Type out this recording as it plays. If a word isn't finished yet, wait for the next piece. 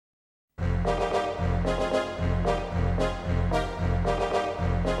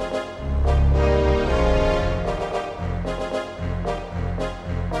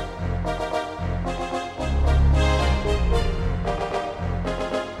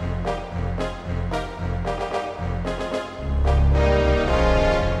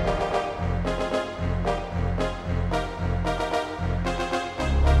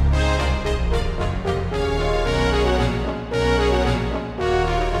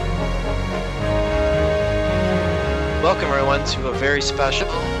welcome everyone to a very special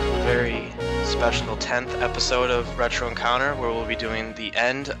 10th episode of Retro Encounter, where we'll be doing the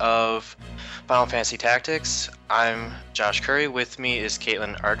end of Final Fantasy Tactics. I'm Josh Curry. With me is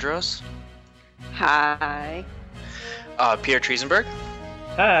Caitlin Ardros. Hi. Peter Triesenberg.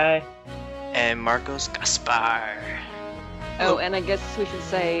 Hi. And Marcos Gaspar. Oh, and I guess we should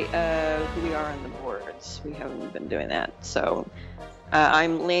say who we are on the boards. We haven't been doing that. So,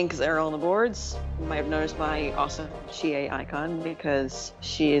 I'm Link Zero on the boards. You might have noticed my awesome Chie icon because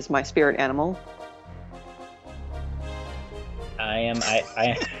she is my spirit animal. I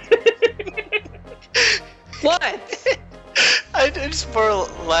What? I just more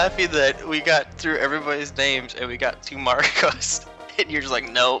laughing that we got through everybody's names and we got to Marcos, and you're just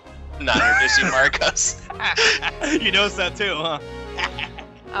like, nope, not introducing Marcos. You noticed that too, huh?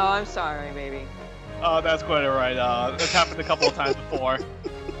 Oh, I'm sorry, baby. Oh, that's quite alright. That's happened a couple of times before.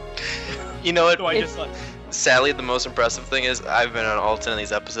 You know what? So I just like. Sadly, the most impressive thing is I've been on all 10 of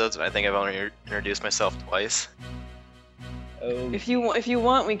these episodes, and I think I've only introduced myself twice. Oh. If you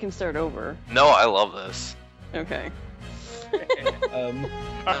want, we can start over. No, I love this. Okay.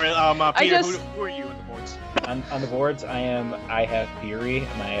 Alright, Peter, who are you on the boards? On the boards, I have Fury.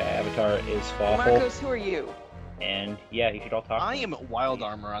 My avatar is Fawful. Marcos, who are you? And yeah, you should all talk. I am Wild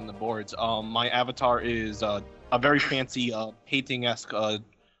Armor on the boards. My avatar is a very fancy painting-esque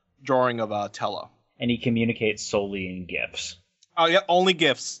drawing of Tella. And he communicates solely in GIFs. Oh yeah, only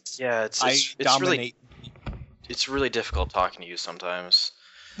gifts. Yeah, it's dominate. It's really difficult talking to you sometimes.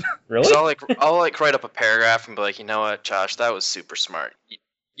 Really? 'Cause I'll write up a paragraph and be like, you know what, Josh, that was super smart.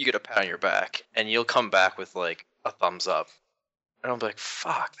 You get a pat on your back, and you'll come back with like a thumbs up, and I'll be like,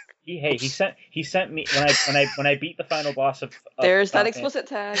 fuck. Hey, he sent me when I beat the final boss of There's that Final explicit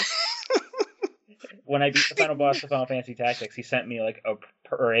tag. When I beat the final boss of Final Fantasy Tactics, he sent me like a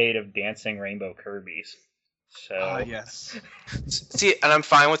parade of dancing rainbow Kirby's. So Yes. See, and I'm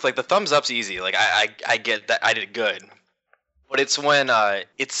fine with like the thumbs up's easy. Like I get that I did good, but it's when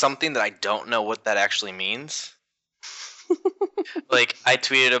it's something that I don't know what that actually means. Like I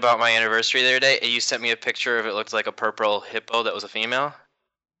tweeted about my anniversary the other day, and you sent me a picture of it looked like a purple hippo that was a female,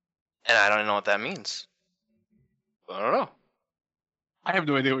 and I don't even know what that means. I don't know. I have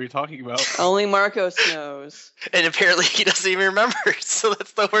no idea what you're talking about. Only Marcos knows. And apparently he doesn't even remember, so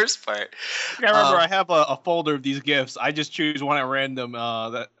that's the worst part. I remember I have a folder of these gifts. I just choose one at random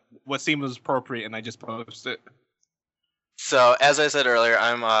that what seems appropriate, and I just post it. So, as I said earlier,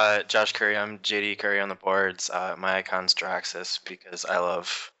 I'm Josh Curry. I'm JD Curry on the boards. My icon's Draxus because I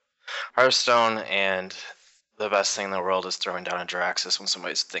love Hearthstone, and the best thing in the world is throwing down a Draxus when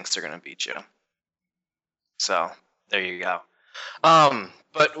somebody thinks they're going to beat you. So, there you go.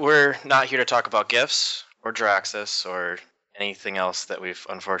 But we're not here to talk about gifts or Draxus or anything else that we've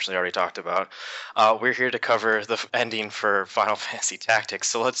unfortunately already talked about. We're here to cover the ending for Final Fantasy Tactics,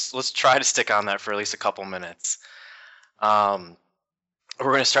 so let's try to stick on that for at least a couple minutes. We're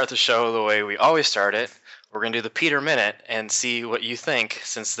going to start the show the way we always start it. We're going to do the Peter Minute and see what you think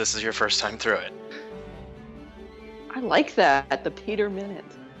since this is your first time through it. I like that. The Peter Minute.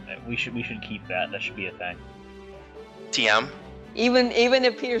 we should keep that. That should be a thing. TM? Even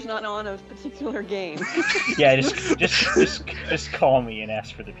if Peter's not on a particular game. Yeah, just call me and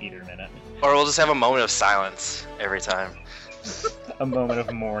ask for the Peter Minute. Or we'll just have a moment of silence every time. A moment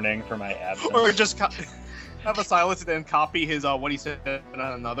of mourning for my absence. Or just have a silence and then copy his what he said in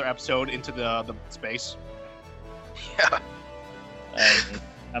another episode into the space. Yeah.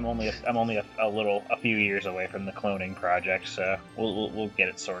 I'm only a few years away from the cloning project, so we'll get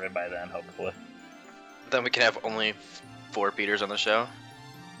it sorted by then, hopefully. Then we can have only 4 Peters on the show.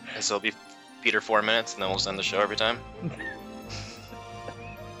 And so it'll be Peter 4 minutes, and then we'll just end the show every time.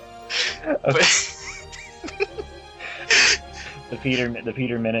 The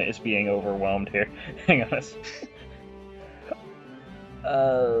Peter Minute is being overwhelmed here. Hang on.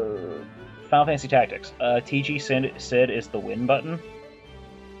 Final Fantasy Tactics. TG Sid is the win button.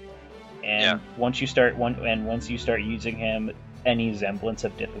 And Yeah. once you start using him, any semblance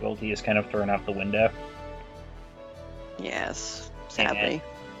of difficulty is kind of thrown out the window. Yes, sadly.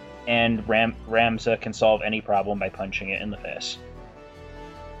 And Ramza can solve any problem by punching it in the face.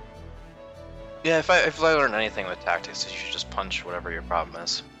 Yeah, if I learn anything with tactics, you should just punch whatever your problem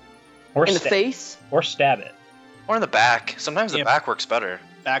is. Or In the face? Or stab it. Or in the back. Sometimes the Yeah. back works better.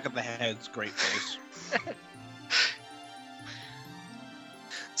 Back of the head's great face.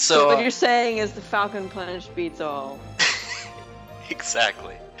 So what you're saying is the Falcon Punch beats all.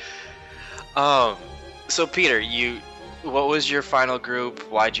 Exactly. So Peter, what was your final group?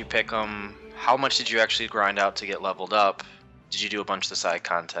 Why'd you pick them? How much did you actually grind out to get leveled up? Did you do a bunch of the side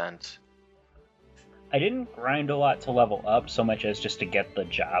content? I didn't grind a lot to level up so much as just to get the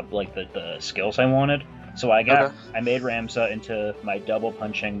job, like the skills I wanted. So I made Ramza into my double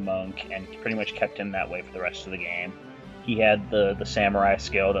punching monk and pretty much kept him that way for the rest of the game. He had the samurai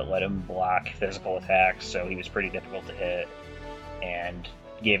skill that let him block physical attacks, so he was pretty difficult to hit, and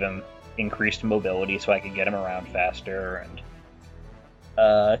gave him increased mobility so I could get him around faster.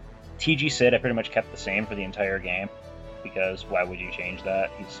 And TG Sid I pretty much kept the same for the entire game, because why would you change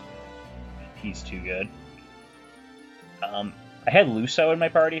that? He's too good. I had Luso in my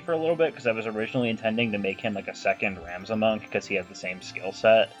party for a little bit because I was originally intending to make him like a second Ramza monk because he has the same skill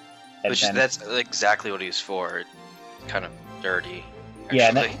set. That's exactly what he's for. Kind of dirty. Actually.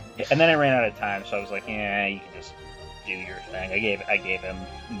 Yeah, and then I ran out of time, so I was like, yeah, you can just do your thing. I gave him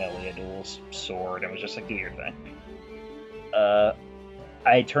Meliadul's sword and was just like, do your thing.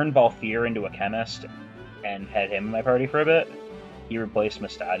 I turned Balthier into a chemist and had him in my party for a bit. He replaced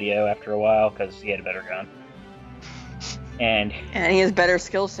Mustadio after a while because he had a better gun. And he has better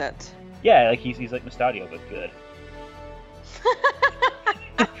skill sets. Yeah, like he's like Mustadio, but good.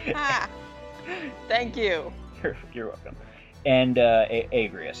 Thank you. You're welcome. And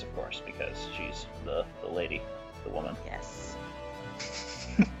Agrias, of course, because she's the lady, the woman. Yes.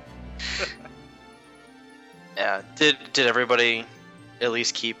 Yeah. Did everybody at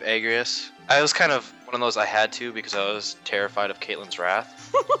least keep Agrias? I was kind of one of those I had to because I was terrified of Caitlyn's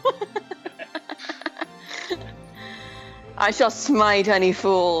wrath. I shall smite any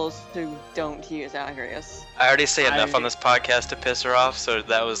fools who don't use Agrias. I already say enough on this podcast to piss her off, so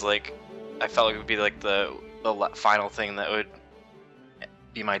that was like, I felt like it would be like the final thing that would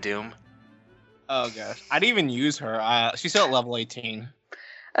be my doom. Oh gosh, I didn't even use her. She's still at level 18.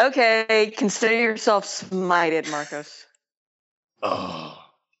 Okay, consider yourself smited, Marcos. Oh.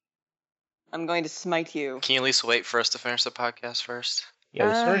 I'm going to smite you. Can you at least wait for us to finish the podcast first? Yeah,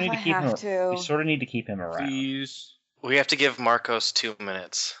 we sort of need to keep him. We sort of need to keep him around. Please. We have to give Marcos 2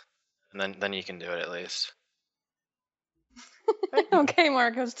 minutes, and then you can do it at least. Okay,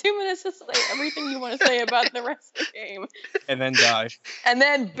 Marcos, 2 minutes to say everything you want to say about the rest of the game. And then die. And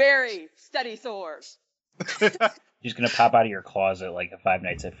then bury Steady Sword. She's gonna pop out of your closet like a Five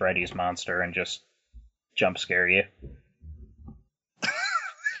Nights at Freddy's monster and just jump scare you.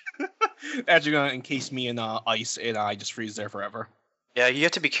 Actually gonna encase me in ice and I just freeze there forever. Yeah, you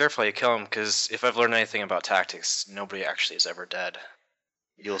have to be careful how you kill him, because if I've learned anything about tactics, nobody actually is ever dead.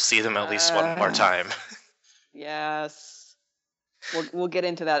 You'll see them at least one more time. Yes. We'll get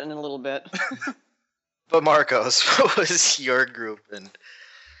into that in a little bit. But Marcos, what was your group and?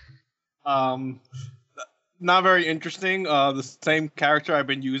 Not very interesting. The same character I've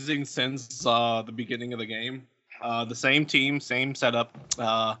been using since the beginning of the game. The same team, same setup.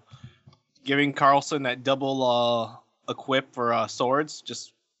 Giving Carlson that double equip for swords.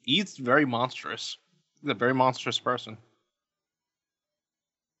 Just he's very monstrous. He's a very monstrous person.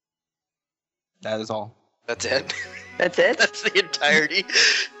 That is all. That's it. That's it? That's the entirety.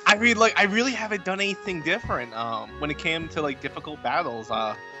 I mean, like, I really haven't done anything different. When it came to like difficult battles,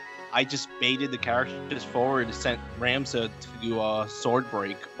 I just baited the characters forward, sent Ramza to do a sword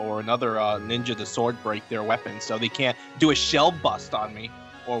break or another ninja to sword break their weapons, so they can't do a shell bust on me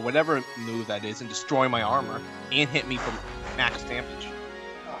or whatever move that is and destroy my armor and hit me from max damage.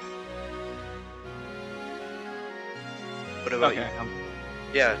 What about you?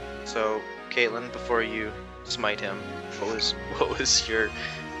 Yeah. So, Caitlyn, before you smite him, what was your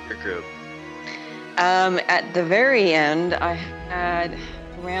group? At the very end, I had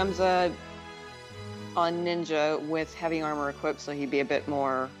Ramza on ninja with heavy armor equipped, so he'd be a bit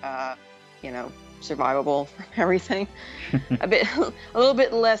more, survivable from everything. a little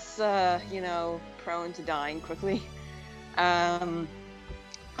bit less, prone to dying quickly.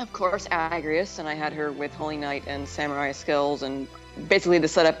 Of course, Agrias, and I had her with Holy Knight and Samurai skills, and basically the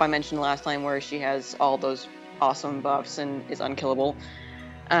setup I mentioned last time where she has all those awesome buffs and is unkillable.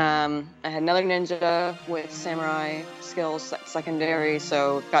 I had another ninja with Samurai skills secondary,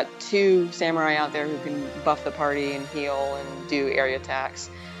 so got 2 Samurai out there who can buff the party and heal and do area attacks.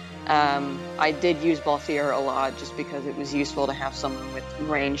 I did use Balthier a lot just because it was useful to have someone with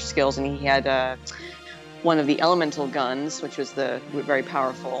range skills, and he had one of the elemental guns, which was very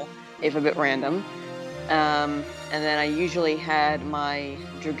powerful, if a bit random. And then I usually had my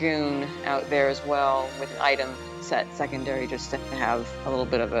Dragoon out there as well with an item set secondary just to have a little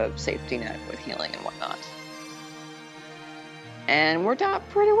bit of a safety net with healing and whatnot. And worked out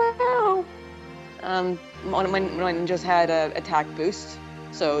pretty well. My ninjas had an attack boost,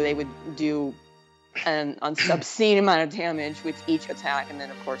 so they would do an obscene amount of damage with each attack, and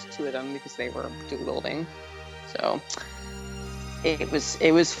then of course 2 of them because they were dual wielding. So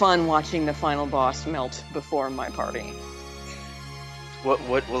it was fun watching the final boss melt before my party.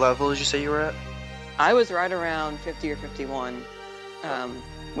 What level did you say you were at? I was right around 50 or 51,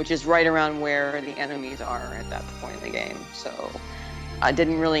 which is right around where the enemies are at that point in the game. So I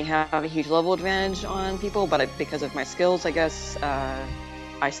didn't really have a huge level advantage on people, but because of my skills, I guess,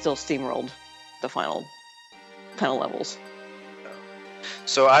 I still steamrolled the final levels.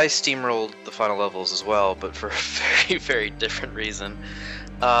 So I steamrolled the final levels as well, but for a very, very different reason.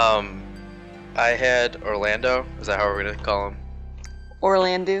 I had Orlando. Is that how we're gonna call him?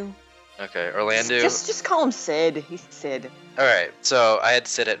 Orlando. Okay, Orlando. Just call him Sid. He's Sid. All right. So I had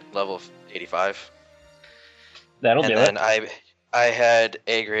Sid at level 85. That'll do it. And then I had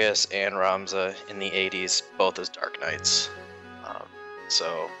Agrias and Ramza in the 80s, both as Dark Knights.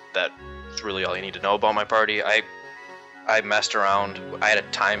 So that's really all you need to know about my party. I messed around. I had a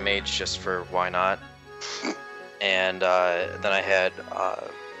Time Mage just for why not. And then I had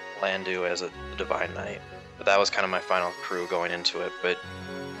Landu as a Divine Knight. But that was kind of my final crew going into it. But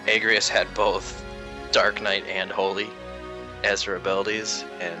Agrias had both Dark Knight and Holy as her abilities.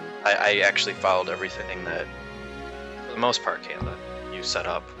 And I actually followed everything that, for the most part, Kayla, you set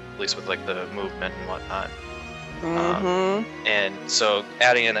up. At least with like the movement and whatnot. And so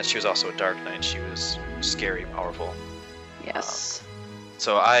adding in that she was also a Dark Knight, she was scary, powerful. Yes.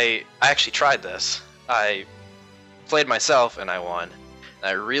 So I actually tried this. I played myself and I won. And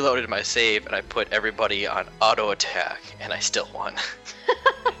I reloaded my save and I put everybody on auto attack and I still won.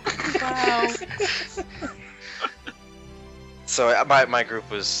 Wow. So my group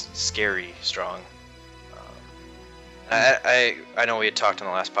was scary strong. I know we had talked in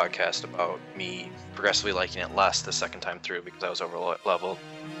the last podcast about me progressively liking it less the second time through because I was over leveled.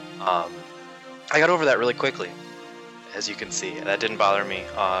 I got over that really quickly, as you can see, and that didn't bother me.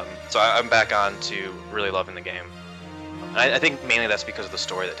 So I'm back on to really loving the game. I think mainly that's because of the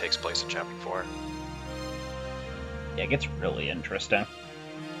story that takes place in Chapter 4. Yeah, it gets really interesting.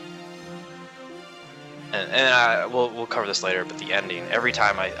 And we'll cover this later, but the ending, every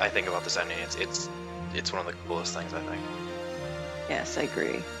time I think about this ending, it's one of the coolest things, I think. Yes, I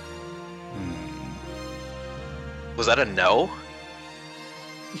agree. Was that a no?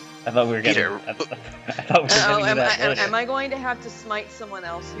 I thought we were getting. Peter. I thought we were getting to that later. Am I going to have to smite someone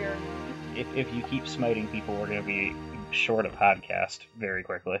else here? If you keep smiting people, we're going to be short a podcast very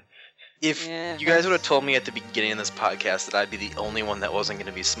quickly. If you guys would have told me at the beginning of this podcast that I'd be the only one that wasn't going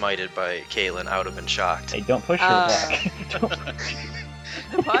to be smited by Caitlin, I would have been shocked. Hey, don't push her back.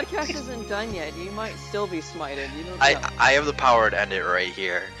 The podcast isn't done yet. You might still be smited. You don't know. I have the power to end it right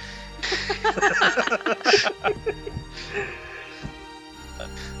here.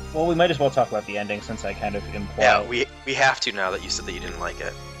 Well, we might as well talk about the ending since I kind of implied. Yeah, we have to now that you said that you didn't like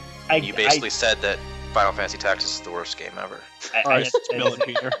it. You basically said that Final Fantasy Tactics is the worst game ever.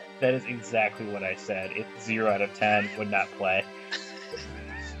 That is exactly what I said. It's 0 out of 10. Would not play.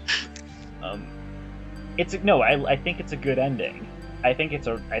 I think it's a good ending. I think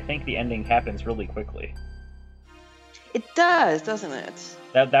the ending happens really quickly. It does, doesn't it?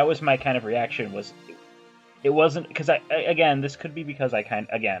 That was my kind of reaction. It wasn't because this could be because I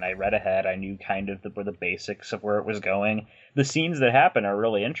read ahead. I knew kind of the basics of where it was going. The scenes that happen are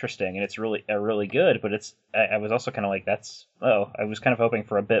really interesting and it's really good. But I was also kind of like I was kind of hoping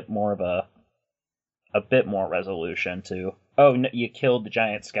for a bit more resolution to. Oh, no, you killed the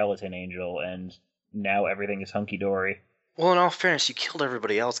giant skeleton angel and now everything is hunky dory. Well, in all fairness, you killed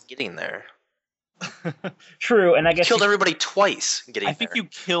everybody else getting there. True, and I guess you killed everybody twice getting there. I think you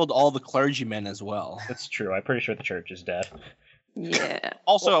killed all the clergymen as well. That's true. I'm pretty sure the church is dead. Yeah.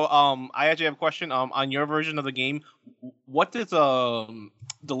 Also, I actually have a question. On your version of the game, what does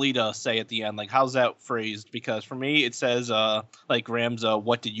Delita say at the end? Like, how's that phrased? Because for me, it says like Ramza,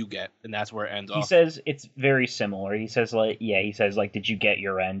 what did you get? And that's where it ends off. He says it's very similar. He says did you get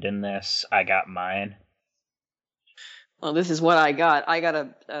your end in this? I got mine. Well, this is what I got. I got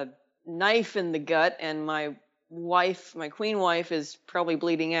a knife in the gut, and my queen wife, is probably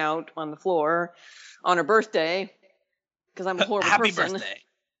bleeding out on the floor on her birthday because I'm a horrible person. Birthday.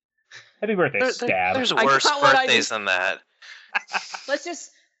 Happy birthday, Stab. There's worse birthdays than that.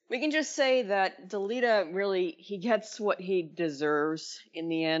 We can just say that Delita he gets what he deserves in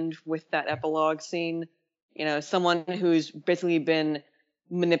the end with that epilogue scene. You know, someone who's basically been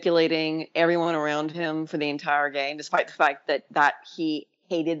manipulating everyone around him for the entire game, despite the fact that he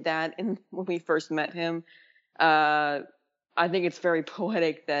hated that when we first met him. I think it's very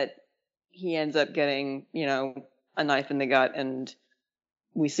poetic that he ends up getting, a knife in the gut and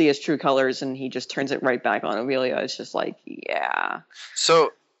we see his true colors and he just turns it right back on Aurelia. It's just like, yeah.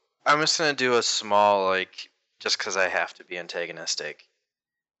 So I'm just going to do a small, just because I have to be antagonistic.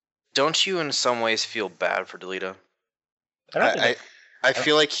 Don't you in some ways feel bad for Delita? I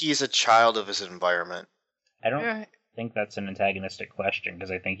feel like he's a child of his environment. I don't think that's an antagonistic question,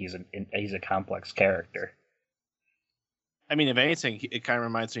 because I think he's a complex character. I mean, if anything, it kind of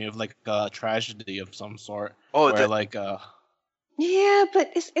reminds me of like a tragedy of some sort. Oh, where Yeah,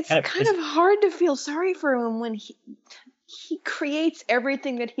 but it's kind of hard to feel sorry for him when he creates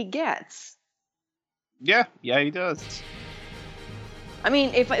everything that he gets. Yeah, he does. I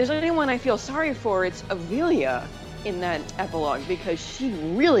mean, if there's anyone I feel sorry for, it's Avelia in that epilogue, because she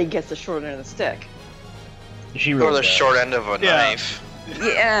really gets the short end of the stick. She really or the does. short end of a knife.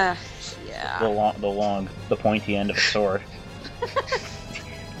 Yeah. The pointy end of a sword.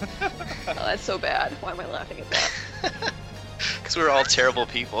 Oh, that's so bad. Why am I laughing at that? Because we're all terrible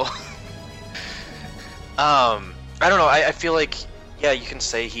people. I don't know. I feel like, yeah, you can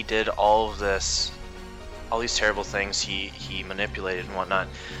say he did all of this, all these terrible things. He manipulated and whatnot.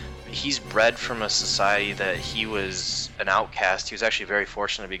 He's bred from a society that he was an outcast. He was actually very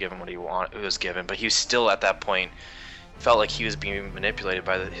fortunate to be given what he was given, but he was still at that point felt like he was being manipulated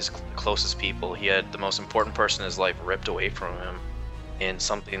by his closest people. He had the most important person in his life ripped away from him in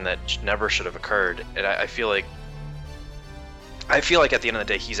something that never should have occurred. And I feel like at the end of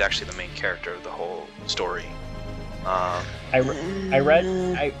the day, he's actually the main character of the whole story. I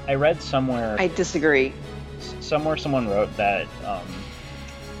read somewhere. I disagree. Somewhere someone wrote that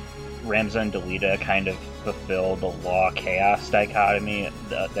Ramza and Delita kind of fulfill the law-chaos dichotomy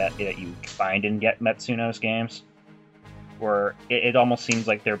that you find in Metsuno's games, where it almost seems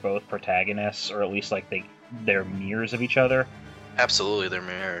like they're both protagonists, or at least like they're mirrors of each other. Absolutely, they're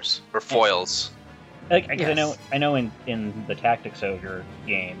mirrors or foils. Like, yes. I know in the Tactics Ogre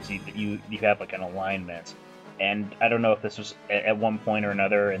games, you have like an alignment, and I don't know if this was at one point or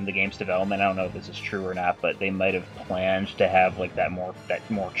another in the game's development. I don't know if this is true or not, but they might have planned to have like that more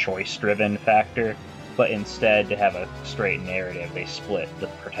choice-driven factor, but instead to have a straight narrative, they split the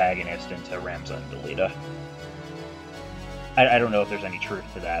protagonist into Ramza and Delita. I don't know if there's any truth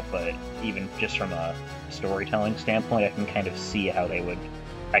to that, but even just from a storytelling standpoint, I can kind of see how they would.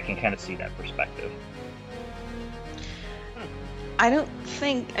 I can kind of see that perspective. I don't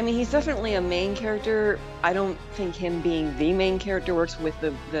think. I mean, he's definitely a main character. I don't think him being the main character works with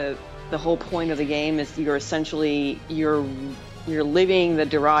the whole point of the game. Is you're essentially you're living the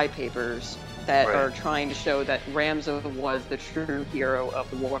Durai papers that are trying to show that Ramza was the true hero of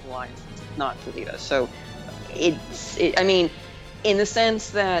the War of Alliance, not Delita. So I mean, in the sense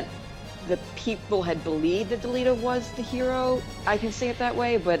that the people had believed that Delita was the hero, I can say it that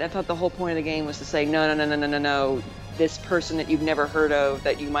way, but I thought the whole point of the game was to say, no, this person that you've never heard of,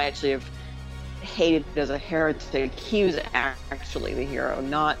 that you might actually have hated as a heretic, he was actually the hero,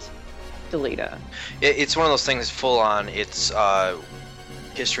 not Delita. It's one of those things full on, it's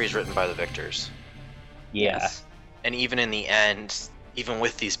history is written by the victors. Yeah. Yes. And even in the end, even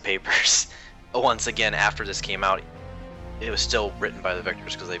with these papers, once again, after this came out, it was still written by the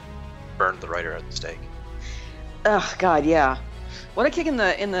victors because they burned the writer at the stake. Oh God, yeah. What a kick in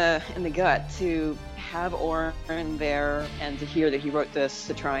the gut to have Orin there and to hear that he wrote this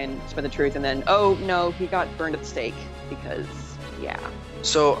to try and spread the truth, and then oh no, he got burned at the stake because yeah.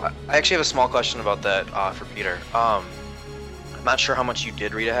 So I actually have a small question about that for Peter. I'm not sure how much you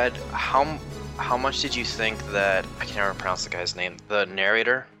did read ahead. How much did you think that I can never pronounce the guy's name? The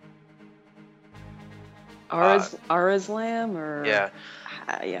narrator. Arazlam or yeah.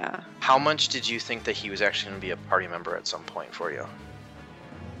 Yeah. How much did you think that he was actually going to be a party member at some point for you?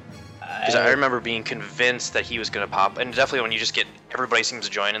 Because I remember being convinced that he was going to pop, and definitely when you just get everybody seems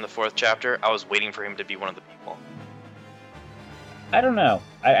to join in the 4th chapter, I was waiting for him to be one of the people. I don't know.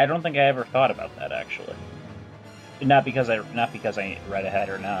 I don't think I ever thought about that actually. Not because I read ahead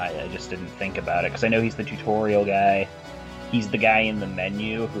or not. I just didn't think about it because I know he's the tutorial guy. He's the guy in the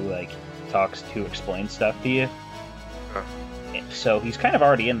menu who like talks to explain stuff to you. Huh. So he's kind of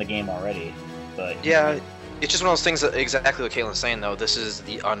already in the game already. But yeah, it's just one of those things that exactly what Caitlin's saying though. This is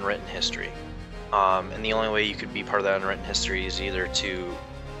the unwritten history, and the only way you could be part of that unwritten history is either to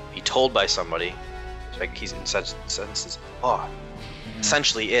be told by somebody, like he's in such senses,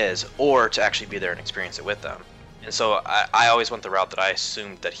 essentially is, or to actually be there and experience it with them. And so I always went the route that I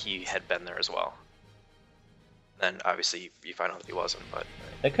assumed that he had been there as well. Then obviously you find out that he wasn't, but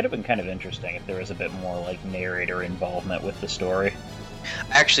that could have been kind of interesting if there was a bit more like narrator involvement with the story.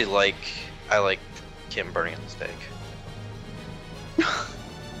 I like Kim burning at the stake.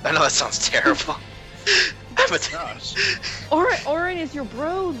 I know that sounds terrible. But Gosh. Orin is your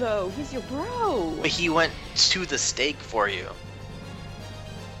bro though. He's your bro. But he went to the stake for you.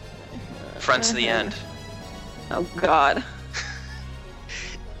 Friends to the end. Oh God.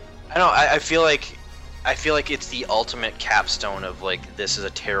 I don't. I feel like it's the ultimate capstone of like this is a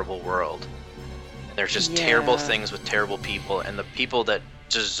terrible world. And there's just terrible Yeah. things with terrible people, and the people that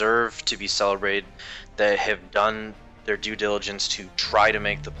deserve to be celebrated, that have done their due diligence to try to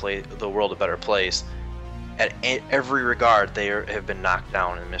make the world a better place. At every regard, have been knocked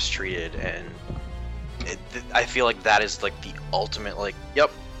down and mistreated, and I feel like that is like the ultimate. Like,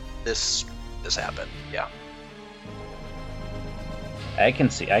 yep, this happened. Yeah. I can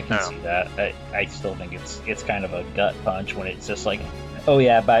see that. I still think it's kind of a gut punch when it's just like, oh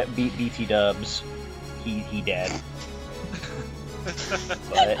yeah, BT Dubs, he dead.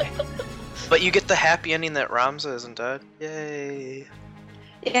 But you get the happy ending that Ramza isn't dead. Yay!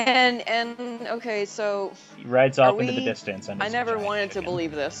 And okay, so He rides off into the distance. I never wanted to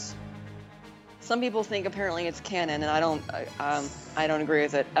believe this. Some people think apparently it's canon, and I don't agree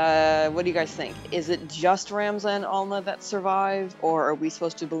with it. What do you guys think? Is it just Ramza and Alma that survive, or are we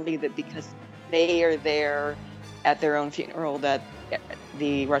supposed to believe that because they are there at their own funeral that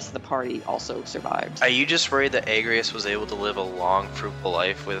the rest of the party also survived? Are you just worried that Agrias was able to live a long, fruitful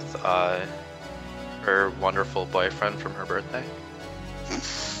life with her wonderful boyfriend from her birthday?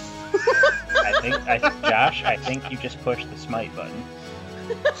 Josh, I think you just pushed the smite button.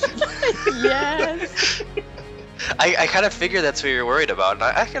 Yes. I kind of figured that's what you're worried about, and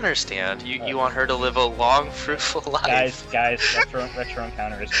I can understand. You want her to live a long, fruitful life. Guys, retro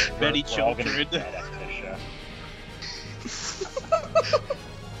encounter is Many we're all gonna be children. dead after this show.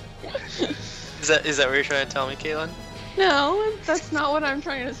 Is that what you're trying to tell me, Caitlin? No, that's not what I'm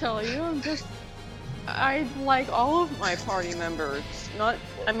trying to tell you. I like all of my party members.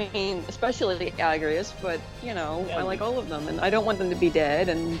 Especially Agrias, but I like all of them, and I don't want them to be dead.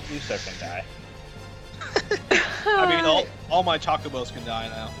 And Luso can die. I mean, all my chocobos can die,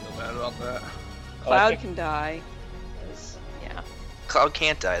 and I don't feel bad about that. Cloud can die. Yeah. Cloud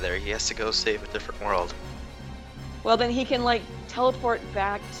can't die there. He has to go save a different world. Well, then he can teleport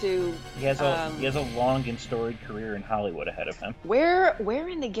back to. He has a long and storied career in Hollywood ahead of him. Where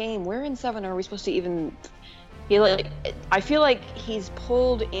in the game? Where in 7 are we supposed to even? I feel like he's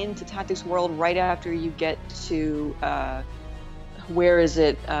pulled into Tactics World right after you get to where is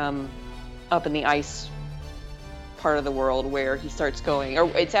it? Up in the ice part of the world where he starts going, or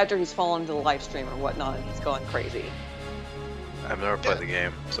it's after he's fallen into the live stream or whatnot, and he's going crazy. I've never played the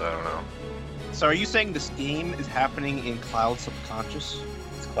game, so I don't know. So are you saying this game is happening in Cloud's subconscious?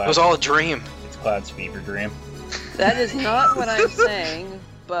 It was all a dream. It's Cloud's fever dream. That is not what I'm saying,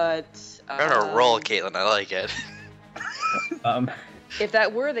 but. You're on a roll, Caitlin. I like it. If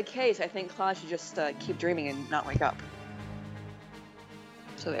that were the case, I think Cloud should just keep dreaming and not wake up.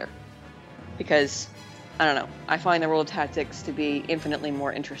 So there. Because, I don't know, I find the world of Tactics to be infinitely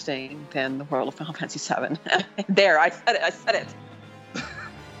more interesting than the world of Final Fantasy VII. There, I said it.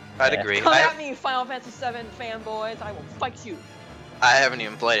 I'd agree. Come at me, Final Fantasy VII fanboys. I will fight you. I haven't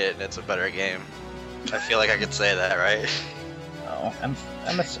even played it, and it's a better game. I feel like I could say that, right? Oh,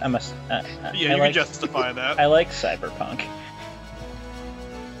 Yeah, you can justify that. I like Cyberpunk.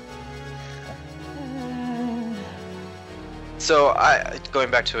 So,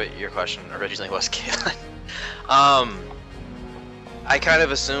 going back to what your question originally was, Caitlin. I kind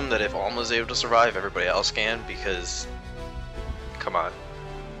of assume that if Alma's able to survive, everybody else can, because, come on.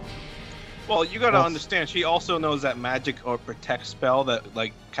 Well, you gotta understand, she also knows that magic or protect spell that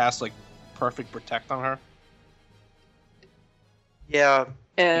casts perfect protect on her. Yeah.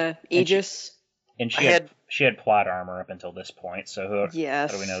 Aegis. And she had plot armor up until this point, so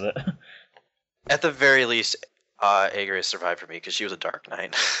yes. How do we know that? At the very least, Agrias survived for me because she was a Dark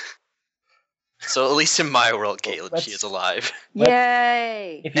Knight. So at least in my world, Caitlin, she is alive.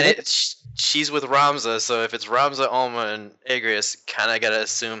 Yay! And she's with Ramza, so if it's Ramza, Alma, and Agrias, kind of gotta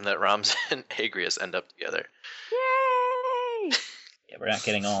assume that Ramza and Agrias end up together. Yay! Yeah, we're not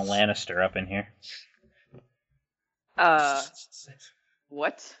getting all Lannister up in here.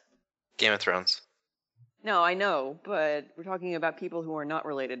 What? Game of Thrones. No, I know, but we're talking about people who are not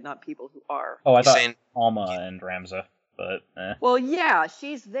related, not people who are. Oh, I He's thought saying- Alma and Ramza, but Well, yeah,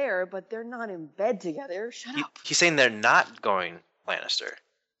 she's there, but they're not in bed together. Shut up. He's saying they're not going Lannister.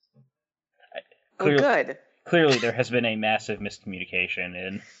 Good. Clearly there has been a massive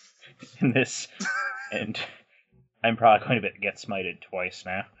miscommunication in this, and I'm probably going to get smited twice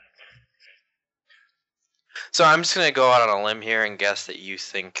now. So I'm just gonna go out on a limb here and guess that you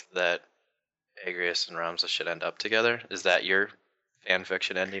think that Agrias and Ramza should end up together. Is that your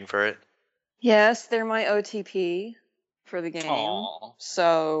fanfiction ending for it? Yes, they're my OTP for the game. Aww.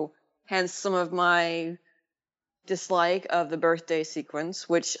 So, hence some of my dislike of the birthday sequence,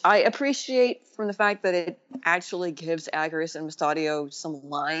 which I appreciate from the fact that it actually gives Agrias and Mustadio some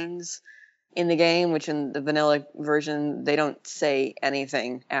lines in the game, which in the vanilla version, they don't say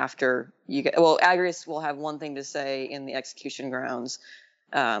anything after you get... Well, Agrias will have one thing to say in the execution grounds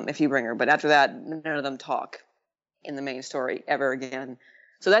if you bring her, but after that, none of them talk in the main story ever again.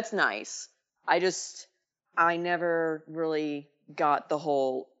 So that's nice. I never really got the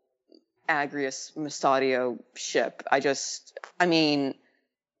whole Agrias Mustadio ship. I mean,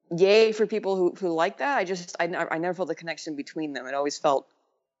 yay for people who like that. I never felt the connection between them. It always felt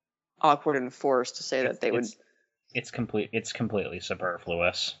awkward and forced to say that they would. It's completely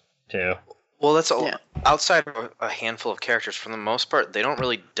superfluous too. Well, that's all. Yeah. Outside of a handful of characters, for the most part, they don't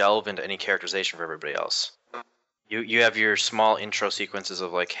really delve into any characterization for everybody else. You have your small intro sequences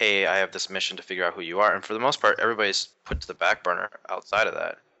of like, hey, I have this mission to figure out who you are, and for the most part, everybody's put to the back burner outside of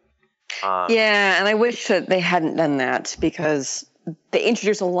that. Yeah, and I wish that they hadn't done that, because they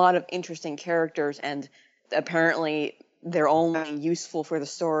introduce a lot of interesting characters, and apparently they're only useful for the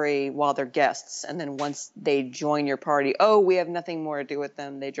story while they're guests, and then once they join your party, we have nothing more to do with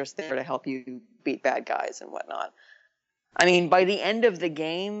them. They're just there to help you beat bad guys and whatnot. I mean, by the end of the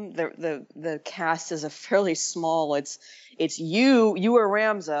game, the cast is a fairly small. It's you are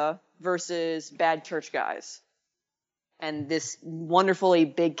Ramza versus bad church guys, and this wonderfully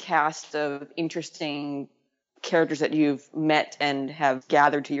big cast of interesting characters that you've met and have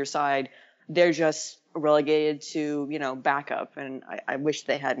gathered to your side. They're just relegated to backup, and I wish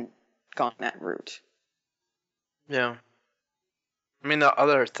they hadn't gone that route. Yeah. I mean, the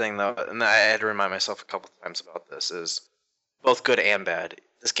other thing though, and I had to remind myself a couple times about this, is both good and bad.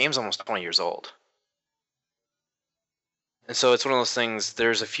 This game's almost 20 years old. And so it's one of those things,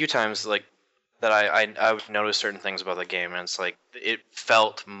 there's a few times like that I would notice certain things about the game, and it's like it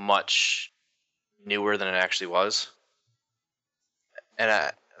felt much newer than it actually was. And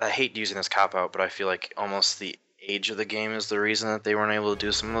I hate using this cop-out, but I feel like almost the age of the game is the reason that they weren't able to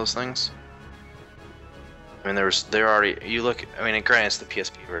do some of those things. I mean, granted it's the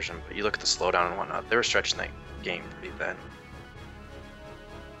PSP version, but you look at the slowdown and whatnot, they were stretching that game pretty thin.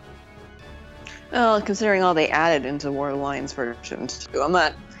 Well, considering all they added into War of the Lions version too, I'm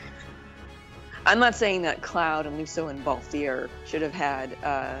not saying that Cloud and Luso and Balthier should have had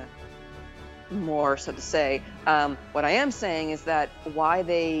more, so to say. What I am saying is that why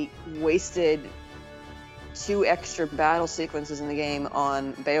they wasted 2 extra battle sequences in the game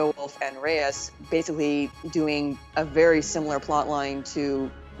on Beowulf and Reyes, basically doing a very similar plotline to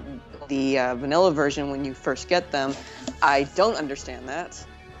the vanilla version when you first get them. I don't understand that.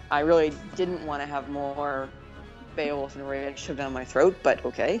 I really didn't want to have more Beowulf and Reyes shoved down my throat, but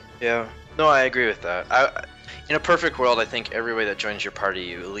okay. Yeah. No, I agree with that. In a perfect world, I think everybody that joins your party,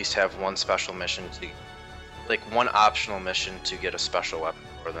 you at least have one special mission one optional mission to get a special weapon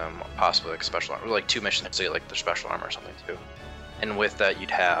for them, possibly like a special armor, like 2 missions to get like their special armor or something too. And with that,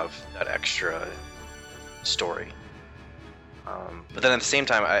 you'd have that extra story. But then at the same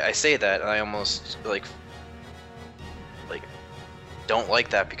time, I say that, and I almost like don't like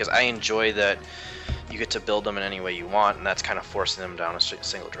that, because I enjoy that you get to build them in any way you want, and that's kind of forcing them down a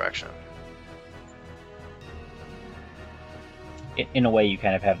single direction. In a way, you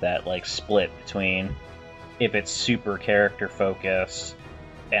kind of have that like split between if it's super character focused,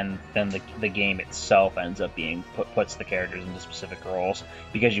 and then the game itself ends up being puts the characters into specific roles,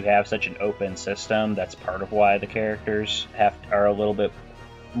 because you have such an open system. That's part of why the characters are a little bit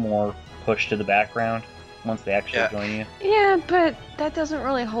more pushed to the background once they actually join you. Yeah, but that doesn't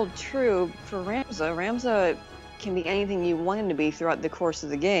really hold true for Ramza. Ramza can be anything you want him to be throughout the course of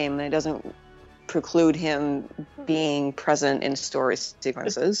the game, and it doesn't preclude him being present in story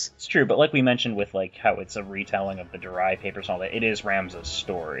sequences. It's true, but like we mentioned with like how it's a retelling of the Durai papers and all that, it is Ramza's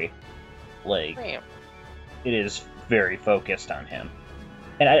story. Like, it is very focused on him.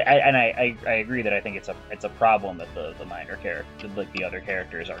 And I agree that I think it's a problem that the minor character, like the other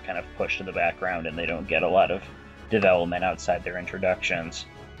characters, are kind of pushed to the background and they don't get a lot of development outside their introductions.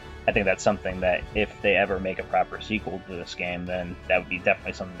 I think that's something that if they ever make a proper sequel to this game, then that would be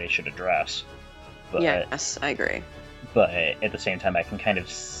definitely something they should address. But, yes, I agree. But at the same time, I can kind of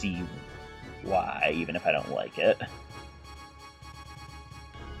see why, even if I don't like it.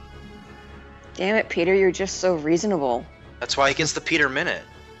 Damn it, Peter, you're just so reasonable. That's why he gets the Peter Minute.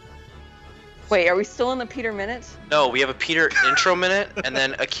 Wait, are we still in the Peter Minute? No, we have a Peter intro minute, and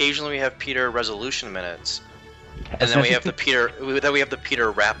then occasionally we have Peter resolution minutes. And then we have the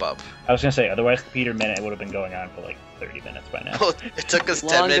Peter wrap up. I was gonna say, otherwise the Peter Minute would have been going on for like 30 minutes by now. Well, it took us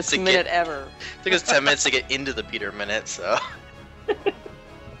 10 minutes to minute ever. It took us 10 minutes to get into the Peter Minute, so.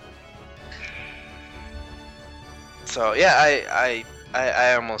 So yeah,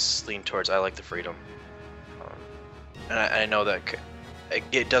 I almost lean towards I like the freedom, and I know that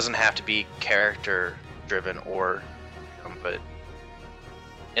it doesn't have to be character driven or, but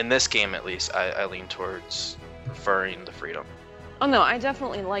in this game at least, I lean towards preferring the freedom. Oh no, I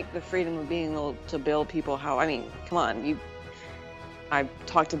definitely like the freedom of being able to build people how. I mean, come on, I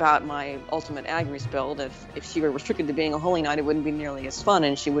talked about my ultimate Agris build. If she were restricted to being a Holy Knight, it wouldn't be nearly as fun,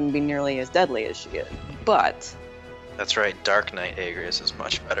 and she wouldn't be nearly as deadly as she is. But that's right, Dark Knight Agris is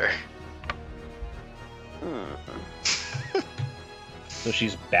much better. So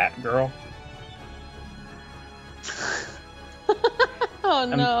she's Batgirl? Oh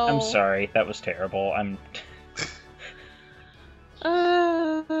no. I'm sorry, that was terrible.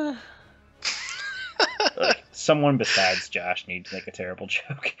 Someone besides Josh needs to make a terrible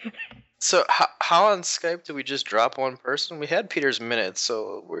joke. So how on Skype did we just drop one person? We had Peter's minutes,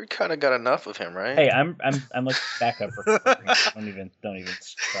 so we kind of got enough of him, right? Hey, I'm like back up for don't even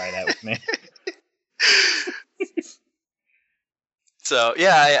try that with me. So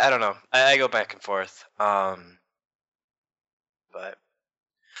yeah, I don't know. I go back and forth. But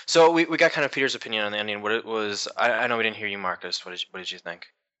so we got kind of Peter's opinion on the ending. What it was, I know we didn't hear you, Marcus. What did you think?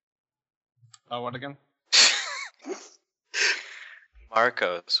 What again?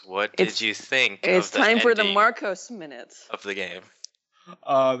 Marcos, what did you think? It's of the time for the ending Marcos minutes of the game.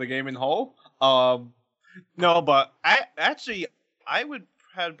 The game in whole. No, but I would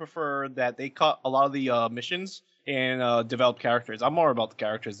have preferred that they cut a lot of the missions and develop characters. I'm more about the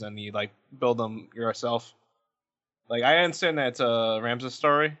characters than you like build them yourself. Like I understand that it's a Ramses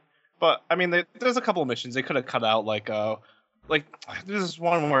story, but I mean there's a couple of missions they could have cut out. Like there's this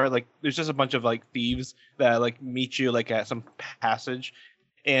one where like there's just a bunch of like thieves that like meet you like at some passage,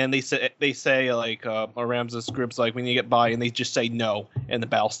 and they say like Ramses group's like we need to get by, and they just say no, and the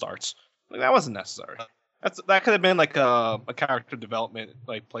battle starts. Like that wasn't necessary. That could have been like a character development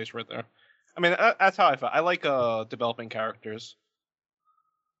like place right there. I mean that's how I felt. I like developing characters.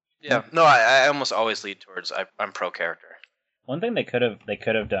 Yeah, no, I almost always lead towards I'm pro character. One thing they could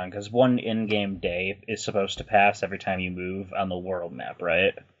have done, because one in-game day is supposed to pass every time you move on the world map,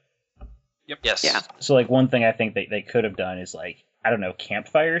 right? Yep. Yes. Yeah. So like one thing I think they could have done is like, I don't know,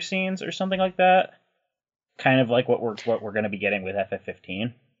 campfire scenes or something like that. Kind of like what we're going to be getting with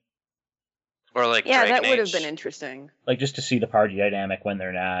FF15. Or like yeah, Dragon that would have Age. been interesting. Like just to see the party dynamic when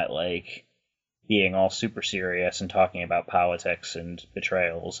they're not like being all super serious and talking about politics and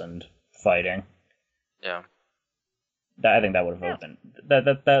betrayals and fighting. Yeah. I think that would have been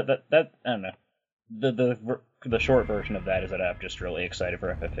that I don't know. The short version of that is that I'm just really excited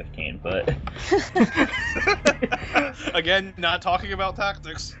for FF15, but again, not talking about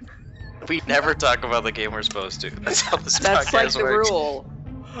tactics. We never talk about the game we're supposed to. That's how this That's podcast like the works. rule.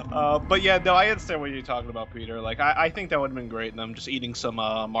 But yeah, no, I understand what you're talking about, Peter. Like, I think that would have been great, them just eating some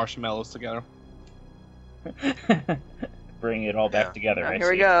marshmallows together. bringing it all back together. Oh,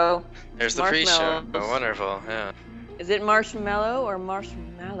 here we go. There's the pre-show. Marshmallows. Oh, wonderful, yeah. Is it marshmallow or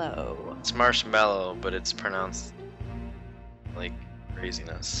marshmallow? It's marshmallow, but it's pronounced like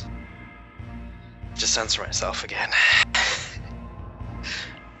craziness. Just censor myself again.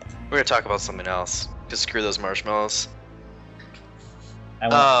 We're gonna talk about something else. Just screw those marshmallows.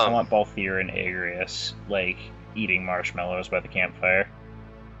 I want Balthier and Agrius like eating marshmallows by the campfire.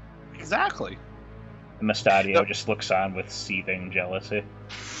 Exactly. And Mustadio just looks on with seething jealousy.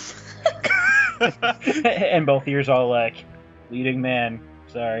 And Balthier's all like, leading man,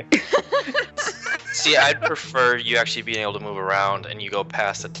 sorry. See, I'd prefer you actually being able to move around and you go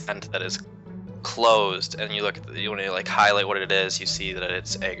past a tent that is closed and you look at when you like highlight what it is, you see that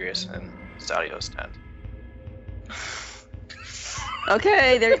it's Agrius and Mustadio's tent.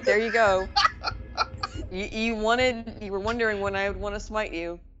 Okay, there you go. You were wondering when I would want to smite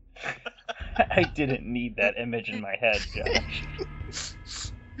you. I didn't need that image in my head, Josh.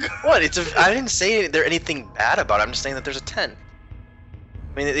 What? I didn't say there's anything bad about it. I'm just saying that there's a tent.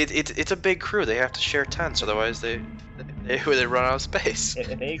 I mean, it's a big crew. They have to share tents, otherwise they run out of space. If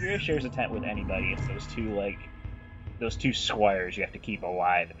Agrius shares a tent with anybody, it's those two squires you have to keep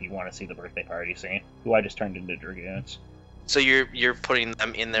alive if you want to see the birthday party scene, who I just turned into dragoons. So you're putting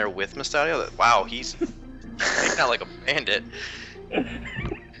them in there with Mustadio? Wow, he's not like a bandit.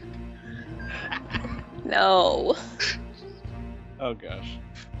 No. Oh gosh.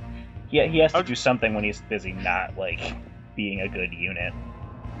 Yeah, he has to do something when he's busy not like being a good unit.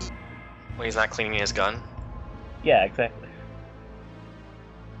 When he's not cleaning his gun? Yeah, exactly.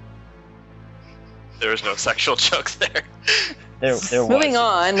 There was no sexual joke there. There was. Moving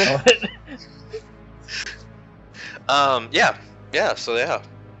on. Yeah. So yeah.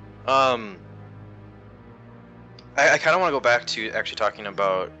 I kind of want to go back to actually talking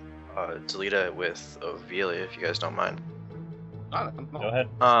about Delita with Ovelia, if you guys don't mind. Go ahead.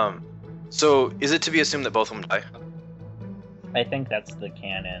 So is it to be assumed that both of them die? I think that's the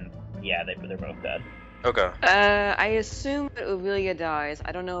canon. Yeah, they're both dead. Okay. I assume that Ovelia dies.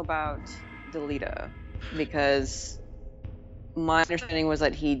 I don't know about Delita, because my understanding was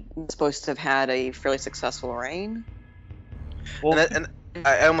that he was supposed to have had a fairly successful reign. Well, And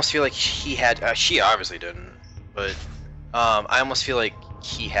I almost feel like he had. She obviously didn't, but I almost feel like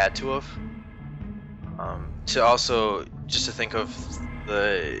he had to have. To also just to think of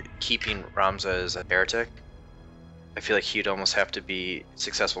the keeping Ramza as a heretic. I feel like he'd almost have to be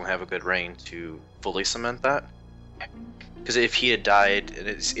successful and have a good reign to fully cement that. Because if he had died,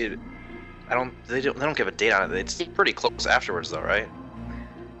 they don't give a date on it. It's pretty close afterwards, though, right?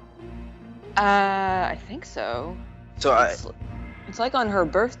 I think so. So It's like on her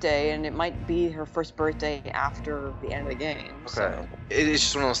birthday, and it might be her first birthday after the end of the game. Okay. So. It's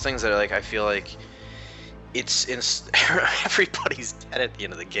just one of those things that like I feel like it's in everybody's dead at the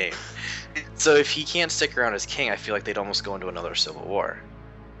end of the game. So if he can't stick around as king, I feel like they'd almost go into another civil war.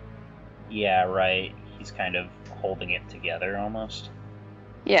 yeah, right. He's kind of holding it together almost.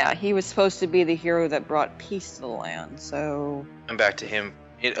 Yeah, he was supposed to be the hero that brought peace to the land, so... And back to him,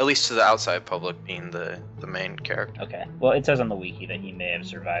 at least to the outside public, being the main character. Okay. Well, it says on the wiki that he may have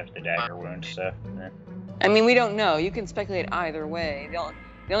survived the dagger wound, so. I mean, we don't know. You can speculate either way.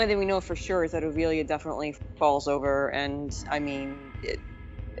 The only thing we know for sure is that Ovelia definitely falls over, and, I mean,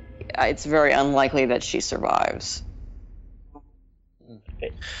 it's very unlikely that she survives.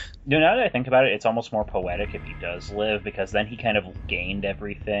 Now that I think about it, it's almost more poetic if he does live, because then he kind of gained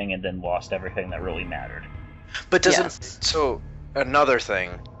everything and then lost everything that really mattered. But doesn't Yes. so another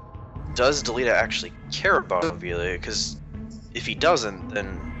thing, does Delita actually care about Ovelia? Because if he doesn't,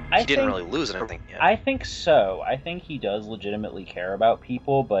 then he didn't really lose anything yet. I think so. I think he does legitimately care about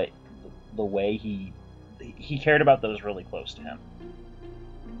people, but the way he cared about those really close to him.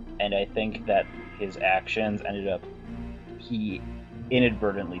 And I think that his actions ended up, he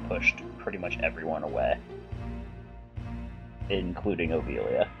inadvertently pushed pretty much everyone away, including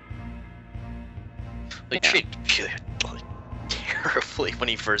Ovelia. Like, treat Ovelia like, terribly when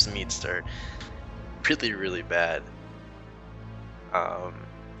he first meets her. Really, really bad.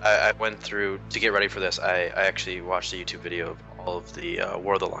 I went through, to get ready for this, I actually watched a YouTube video of all of the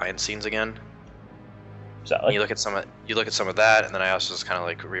War of the Lions scenes again. So And you look at some of that, and then I also just kind of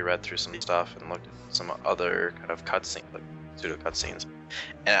like reread through some stuff and looked at some other kind of cutscenes, like pseudo cutscenes,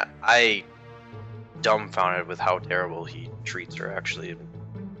 and I dumbfounded with how terrible he treats her actually in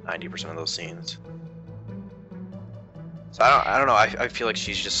 90% of those scenes. So I don't know. I feel like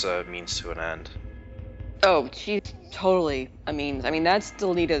she's just a means to an end. Oh, she's totally a means. I mean, that's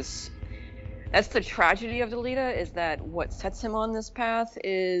Delita's... That's the tragedy of Delita, is that what sets him on this path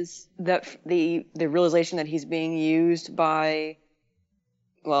is that the realization that he's being used by...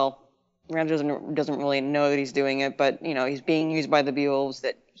 Well, Ramza doesn't really know that he's doing it, but, you know, he's being used by the Beowulfs,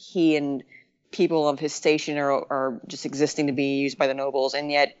 that he and people of his station are just existing to be used by the nobles, and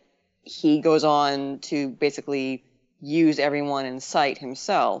yet he goes on to basically use everyone in sight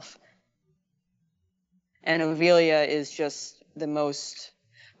himself. And Ovelia is just the most...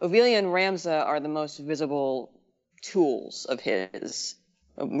 Ovelia and Ramza are the most visible tools of his.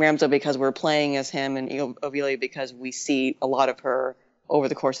 Ramza because we're playing as him, and Ovelia because we see a lot of her over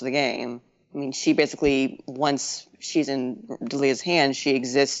the course of the game. I mean, she basically, once she's in Delita's hands, she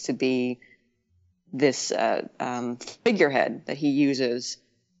exists to be this figurehead that he uses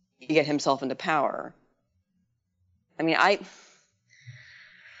to get himself into power. I mean, I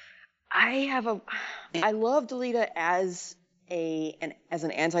love Delita as an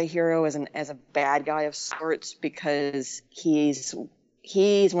anti-hero, as a bad guy of sorts, because he's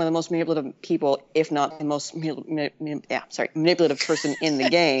one of the most manipulative people, if not the most manipulative person in the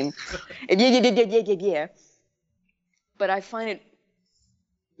game. Yeah. But I find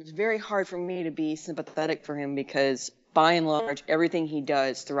it's very hard for me to be sympathetic for him, because by and large, everything he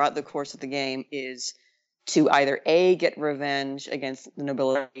does throughout the course of the game is to either A, get revenge against the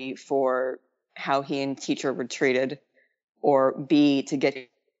nobility for how he and Teacher were treated, or B, to get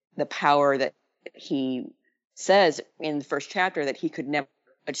the power that he says in the first chapter that he could never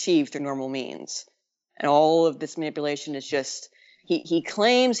achieve through normal means. And all of this manipulation is just, he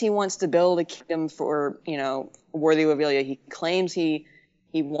claims he wants to build a kingdom for, worthy of Ovelia. He claims he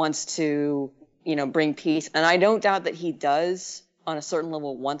wants to, bring peace. And I don't doubt that he does, on a certain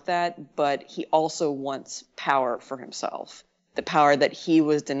level, want that, but he also wants power for himself. The power that he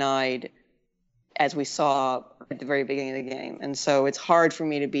was denied, as we saw at the very beginning of the game. And so it's hard for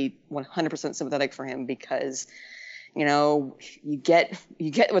me to be 100% sympathetic for him, because You get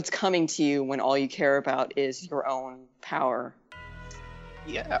what's coming to you when all you care about is your own power.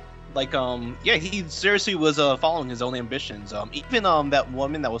 Yeah. Like, he seriously was following his own ambitions. Even that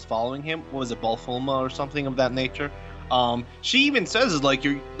woman that was following him, was it Balfuma or something of that nature? She even says, like,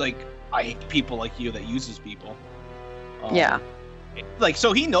 you're like, I hate people like you that uses people. Yeah. Like,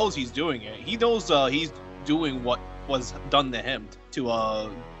 so he knows he's doing it. He knows he's doing what was done to him to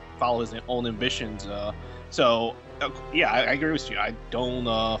follow his own ambitions. So I agree with you. I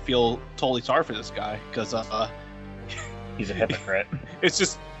don't feel totally sorry for this guy because he's a hypocrite. It's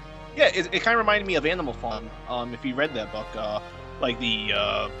just, it kind of reminded me of Animal Farm. If you read that book, like the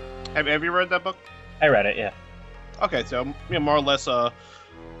have you read that book? I read it, yeah. Okay, so more or less,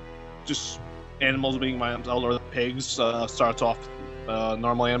 just animals being by themselves, or the pigs starts off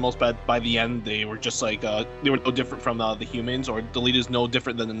normal animals, but by the end they were just like they were no different from the humans, or Delita's no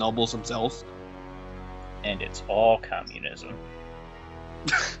different than the nobles themselves. And it's all communism.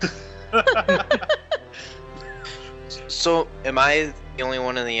 So, am I the only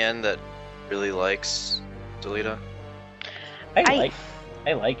one in the end that really likes Delita? I like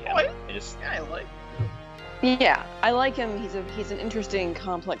him. I like. Yeah, I like him. He's an interesting,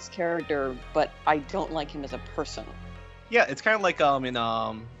 complex character, but I don't like him as a person. Yeah, it's kind of like in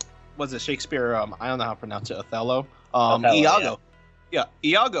was it Shakespeare? I don't know how to pronounce it. Othello. Othello, Iago. Yeah,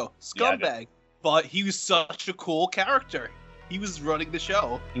 Iago, scumbag. Iago. But he was such a cool character. He was running the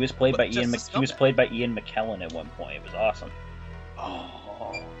show. He was played by But Ian. just a He was scumbag. played by Ian McKellen at one point. It was awesome.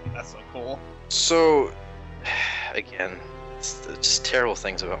 Oh, that's so cool. So, again, it's just terrible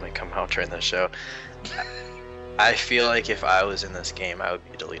things about me come out during this show. I feel like if I was in this game, I would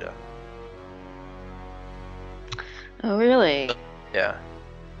be Delita. Oh, really? Yeah.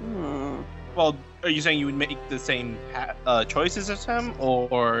 Well, are you saying you would make the same choices as him,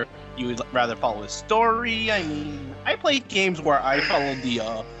 or you would rather follow his story? I mean, I played games where I followed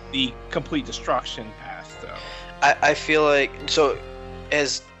the complete destruction path, though. I feel like, so,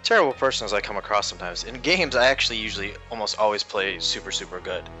 as terrible person as I come across sometimes, in games I actually usually almost always play super, super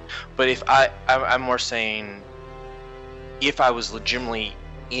good. But if I'm more saying, if I was legitimately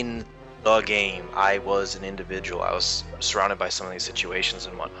in the game, I was an individual, I was surrounded by some of these situations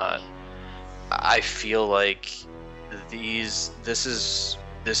and whatnot, I feel like this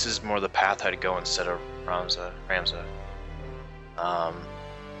is more the path I'd go instead of Ramza.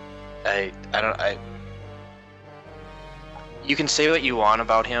 You can say what you want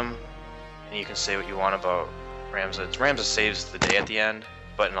about him, and you can say what you want about Ramza. Ramza saves the day at the end,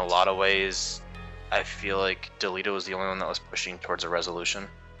 but in a lot of ways, I feel like Delita was the only one that was pushing towards a resolution,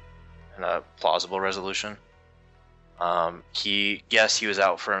 and a plausible resolution. He was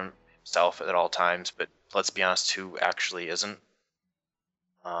out for himself at all times, but let's be honest, who actually isn't?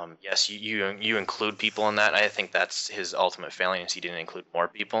 Yes, you include people in that. I think that's his ultimate failing, is he didn't include more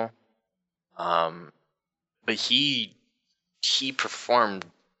people. But he performed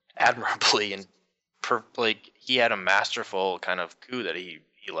admirably, and he had a masterful kind of coup that he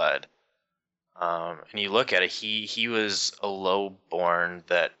led. And you look at it, he was a lowborn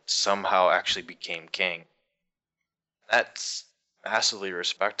that somehow actually became king. That's massively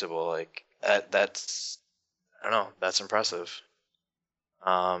respectable. Like that's, I don't know, that's impressive.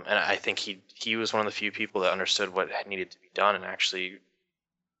 And I think he was one of the few people that understood what needed to be done and actually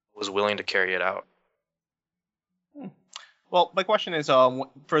was willing to carry it out. Well, my question is,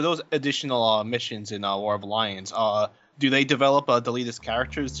 for those additional missions in War of Alliance, do they develop Delita's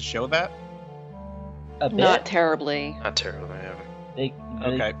characters to show that? A bit. Not terribly. Not terribly. Yeah.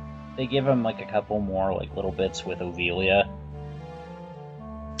 Okay. They give him like a couple more like little bits with Ovelia,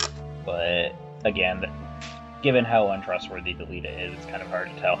 but again, given how untrustworthy Delita is, it's kind of hard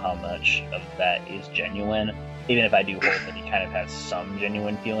to tell how much of that is genuine. Even if I do hope that he kind of has some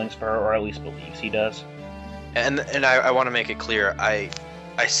genuine feelings for her, or at least believes he does. And I want to make it clear, I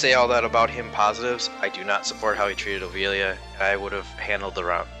say all that about him positives. I do not support how he treated Ovelia. I would have handled the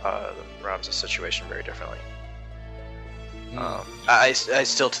Ramza situation very differently. I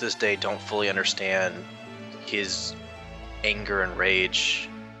still to this day don't fully understand his anger and rage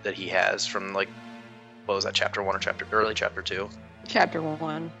that he has from, like, what was that, chapter 1 or early chapter 2? Chapter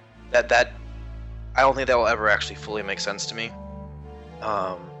 1. That I don't think that will ever actually fully make sense to me.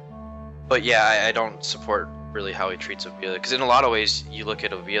 But yeah, I don't support really how he treats Ovelia, because in a lot of ways, you look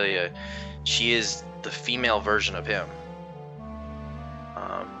at Ovelia, she is the female version of him.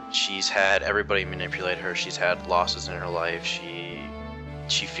 She's had everybody manipulate her. She's had losses in her life.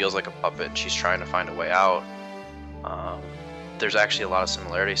 She feels like a puppet, and she's trying to find a way out. There's actually a lot of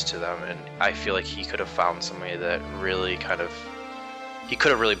similarities to them, and I feel like he could have found somebody that really he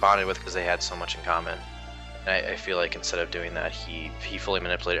could have really bonded with, because they had so much in common. And I feel like instead of doing that, he fully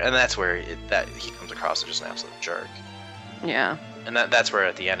manipulated, and that's where that he comes across as just an absolute jerk. Yeah. And that's where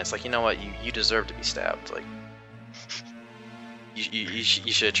at the end it's like, you know what, you deserve to be stabbed. Like, you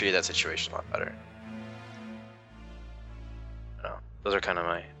should have treated that situation a lot better. I don't know. Those are kind of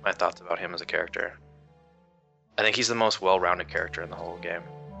my thoughts about him as a character. I think he's the most well-rounded character in the whole game.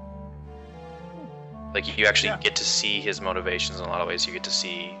 Like, you actually get to see his motivations in a lot of ways. You get to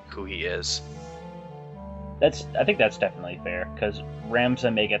see who he is. I think that's definitely fair, because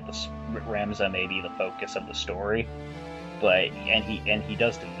Ramza may be the focus of the story, but he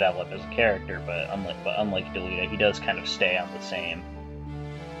does develop as a character, but unlike Delita, he does kind of stay on the same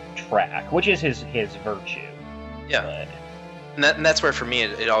track, which is his virtue. Yeah. But... And that's where for me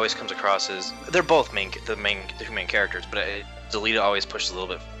it always comes across as they're both the two main characters, but Delita always pushes a little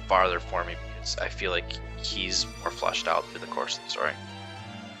bit farther for me because I feel like he's more fleshed out through the course of the story.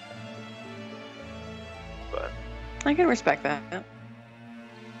 But I can respect that.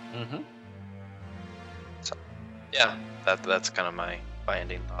 Mm-hmm. So, yeah, that's kind of my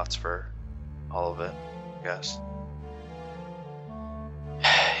ending thoughts for all of it, I guess.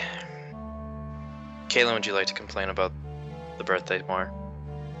 Kaylin, would you like to complain about the birthday more?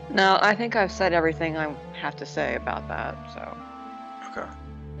 No, I think I've said everything I have to say about that, so. Okay.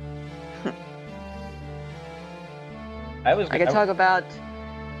 I could talk about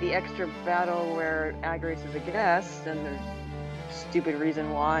the extra battle where Agris is a guest, and the stupid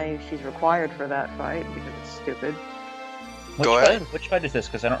reason why she's required for that fight, because it's stupid. Go ahead. Which fight is this?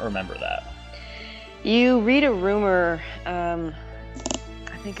 Because I don't remember that. You read a rumor, I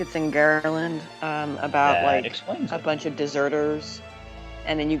think it's in Garland, about a bunch of deserters,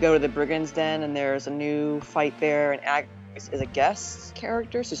 and then you go to the Brigand's Den, and there's a new fight there, and Agris is a guest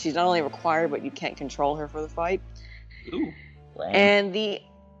character, so she's not only required, but you can't control her for the fight. Ooh. Lame. And the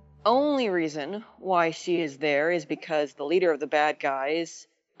only reason why she is there is because the leader of the bad guys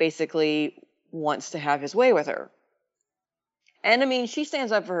basically wants to have his way with her. And I mean, she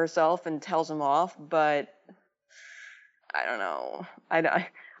stands up for herself and tells him off, but I don't know.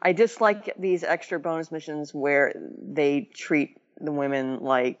 I dislike these extra bonus missions where they treat the women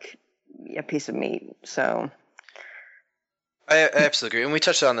like a piece of meat. So I absolutely agree, and we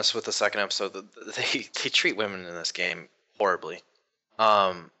touched on this with the second episode. That they treat women in this game horribly.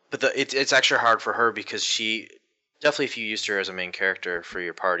 But it's actually hard for her because she definitely, if you used her as a main character for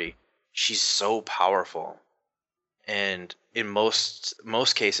your party, she's so powerful, and in most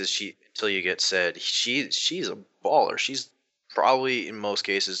cases, until you get said, she's a baller. She's probably in most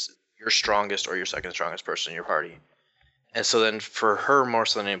cases your strongest or your second strongest person in your party, and so then for her more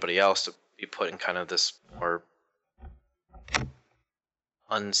so than anybody else to be put in kind of this more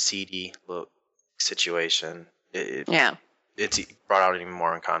unseedy look situation, it's brought out even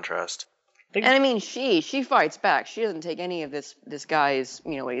more in contrast. And I mean, she fights back. She doesn't take any of this guy's,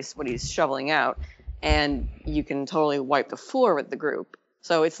 what he's shoveling out, and you can totally wipe the floor with the group.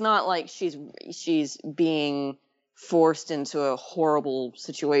 So it's not like she's being forced into a horrible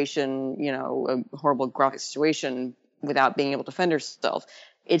situation, a horrible graphic situation without being able to defend herself.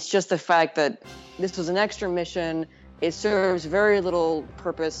 It's just the fact that this was an extra mission. It serves very little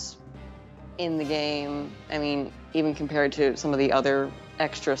purpose in the game. I mean, even compared to some of the other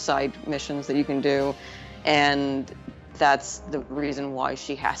extra side missions that you can do. And that's the reason why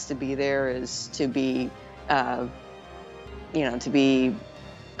she has to be there, is to be,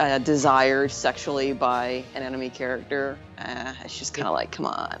 desired sexually by an enemy character. It's just kind of like, come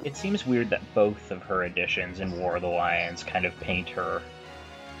on. It seems weird that both of her additions in War of the Lions kind of paint her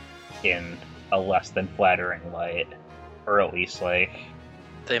in a less than flattering light. Or at least, they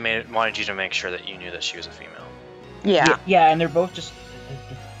wanted you to make sure that you knew that she was a female. Yeah. Yeah, and they're both just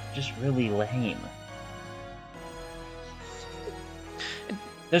really lame.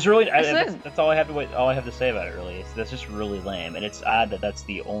 There's really that's all I have to say about it. Really, that's just really lame, and it's odd that that's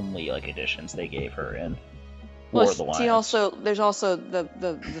the only additions they gave her in War of the Lions. There's also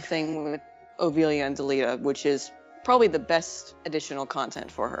the thing with Ovelia and Delita, which is probably the best additional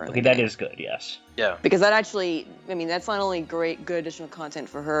content for her. Okay, that is good, yes. Yeah. Because that actually, that's not only good additional content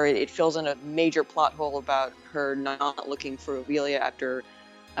for her, it fills in a major plot hole about her not looking for Ovelia after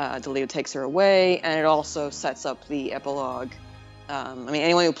Delita takes her away, and it also sets up the epilogue.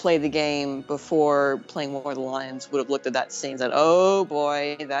 Anyone who played the game before playing War of the Lions would have looked at that scene and said, oh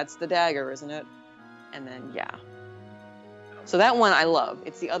boy, that's the dagger, isn't it? And then, yeah. So that one I love.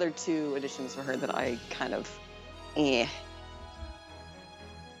 It's the other two additions for her that I kind of...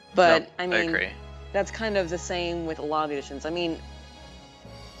 But, I agree. That's kind of the same with a lot of the editions.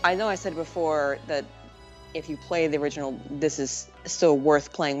 I know I said before that if you play the original, this is still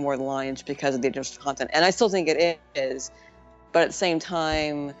worth playing more than Lineage because of the additional content. And I still think it is, but at the same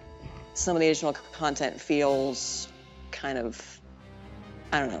time, some of the additional content feels kind of,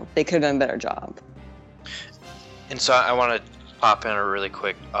 I don't know, they could have done a better job. And so I want to pop in a really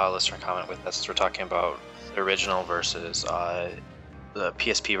quick listener comment with this. We're talking about the original versus the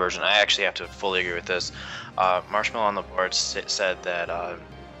PSP version. I actually have to fully agree with this. Marshmallow on the board said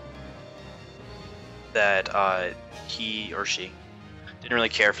that he or she didn't really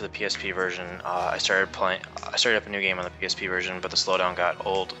care for the PSP version. I started up a new game on the PSP version, but the slowdown got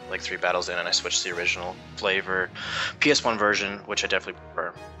old like 3 battles in, and I switched to the original flavor PS1 version, which I definitely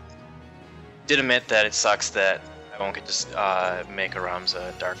prefer. Did admit that it sucks that I won't get to make a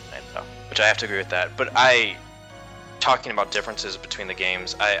Ramza Dark Knight though, which I have to agree with that. But talking about differences between the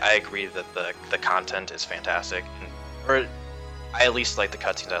games, I agree that the content is fantastic, or I at least like the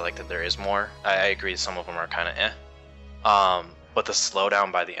cutscenes. I like that there is more. I agree some of them are kind of but the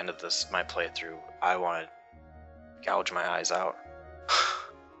slowdown by the end of my playthrough, I want to gouge my eyes out.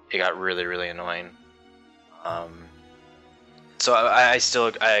 It got really, really annoying. So I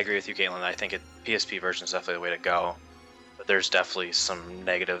agree with you, Caitlin. I think PSP version is definitely the way to go, but there's definitely some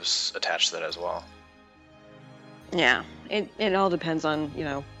negatives attached to that as well. Yeah, it all depends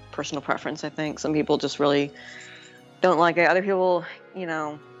on, personal preference, I think. Some people just really don't like it. Other people,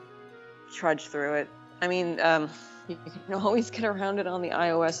 trudge through it. I mean, you can always get around it on the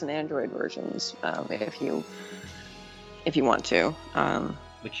iOS and Android versions if you want to.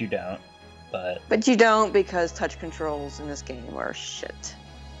 Which you don't, but... But you don't, because touch controls in this game are shit.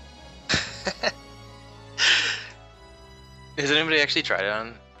 Has anybody actually tried it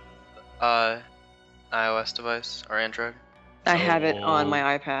on iOS device or Android? I have it on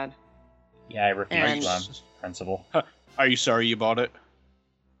my iPad. Yeah, I refuse on principle. Are you sorry you bought it?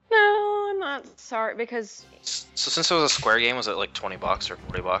 No, I'm not sorry, because... So since it was a Square game, was it like $20 or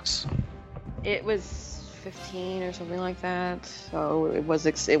 $40? It was 15 or something like that. So it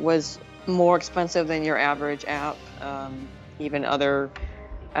was more expensive than your average app. Even other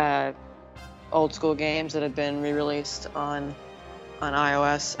old school games that have been re-released on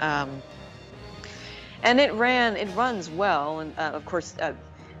iOS. And it runs well, and of course,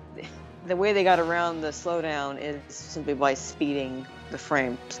 the way they got around the slowdown is simply by speeding the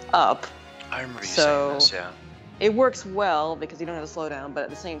frames up. I remember you saying this, yeah. It works well because you don't have a slowdown, but at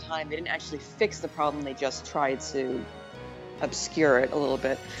the same time, they didn't actually fix the problem. They just tried to obscure it a little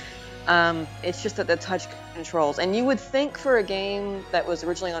bit. It's just that the touch controls, and you would think for a game that was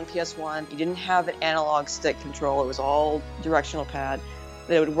originally on PS1, you didn't have an analog stick control, it was all directional pad,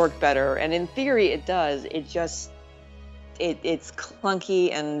 that it would work better. And in theory, it does. It's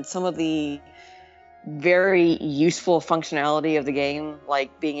clunky, and some of the very useful functionality of the game,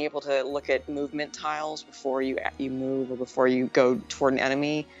 like being able to look at movement tiles before you move or before you go toward an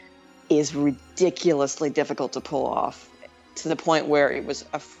enemy, is ridiculously difficult to pull off, to the point where it was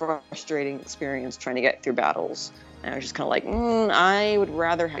a frustrating experience trying to get through battles. And I was just kind of like, I would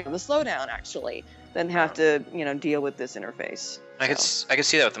rather have the slowdown, actually, than have to, deal with this interface. I could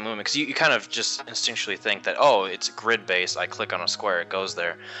see that with the movement, because you kind of just instinctually think that, oh, it's grid-based, I click on a square, it goes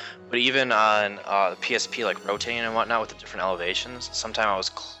there. But even on the PSP, like rotating and whatnot with the different elevations, sometimes I was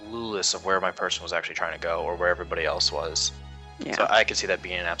clueless of where my person was actually trying to go or where everybody else was. Yeah. So I could see that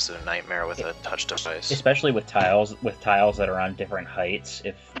being an absolute nightmare with a touch device. Especially with tiles that are on different heights.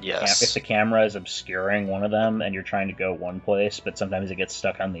 If the camera is obscuring one of them and you're trying to go one place, but sometimes it gets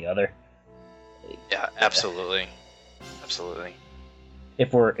stuck on the other. Yeah, absolutely. Absolutely.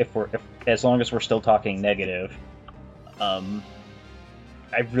 If as long as we're still talking negative,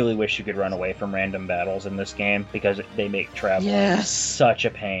 I really wish you could run away from random battles in this game, because they make traveling such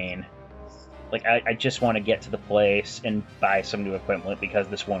a pain. Like, I just want to get to the place and buy some new equipment because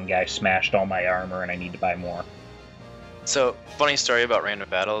this one guy smashed all my armor and I need to buy more. So, funny story about random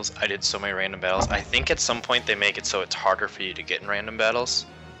battles. I did so many random battles. I think at some point they make it so it's harder for you to get in random battles.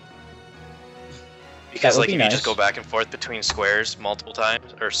 Because if you just go back and forth between squares multiple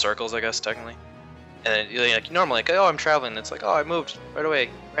times, or circles, I guess, technically. And then, normally, I'm traveling, it's like, I moved right away,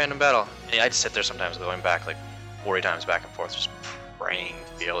 random battle. And I'd sit there sometimes going back, 40 times back and forth, just praying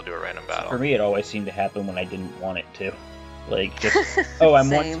to be able to do a random battle. For me, it always seemed to happen when I didn't want it to.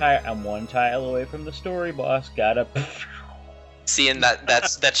 I'm one tile away from the story boss, gotta... See, and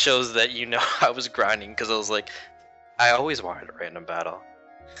that shows that I was grinding, because I was like, I always wanted a random battle.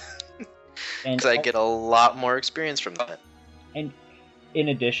 Because I get a lot more experience from that. And in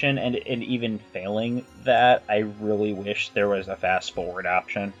addition, and even failing that, I really wish there was a fast forward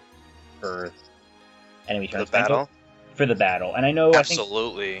option for enemy turns. For the battle? for the battle. And I know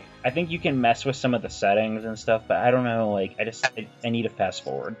Absolutely. I think you can mess with some of the settings and stuff, but I don't know. Like I need a fast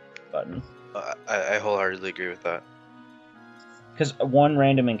forward button. I wholeheartedly agree with that. Because one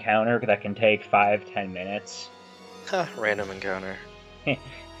random encounter that can take 5-10 minutes. Random encounter.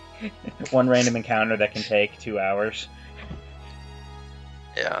 One random encounter that can take 2 hours.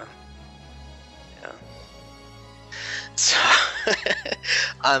 Yeah. So,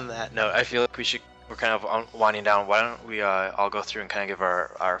 on that note, I feel like we're kind of winding down. Why don't we all go through and kind of give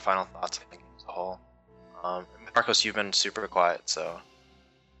our final thoughts on the game as a whole? Marcos, you've been super quiet, so.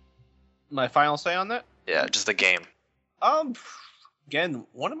 My final say on that? Yeah, just the game. Again,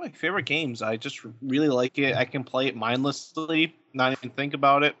 one of my favorite games. I just really like it. I can play it mindlessly, not even think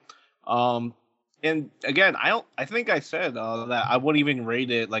about it. And again, I think I said that I wouldn't even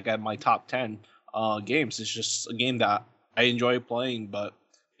rate it like at my top 10 games. It's just a game that I enjoy playing. But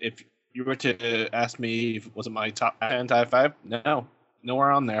if you were to ask me if it was my top 10, top 5, no,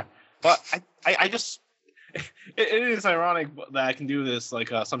 nowhere on there. But I just it is ironic that I can do this.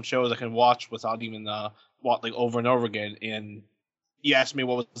 Like some shows I can watch without even watch like over and over again. And you asked me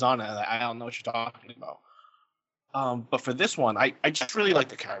what was on it. I don't know what you're talking about. But for this one, I just really like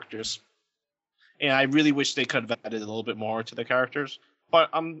the characters. And I really wish they could have added a little bit more to the characters. But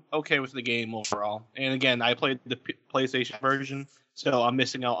I'm okay with the game overall. And again, I played the PlayStation version, so I'm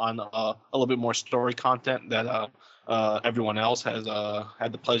missing out on a little bit more story content that everyone else has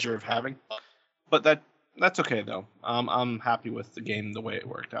had the pleasure of having. But that's okay, though. I'm happy with the game the way it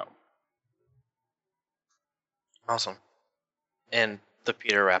worked out. Awesome. And the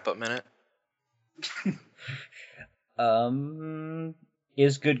Peter wrap-up minute?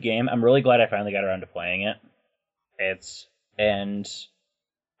 Is good game. I'm really glad I finally got around to playing it. And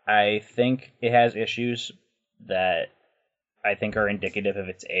I think it has issues that I think are indicative of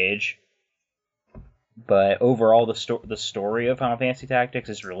its age. But overall, the story of Final Fantasy Tactics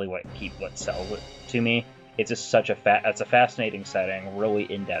is really what sells it to me. It's just it's a fascinating setting,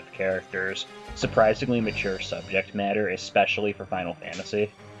 really in-depth characters, surprisingly mature subject matter, especially for Final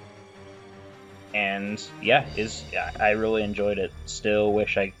Fantasy. And yeah, I really enjoyed it. Still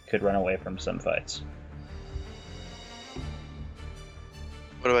wish I could run away from some fights.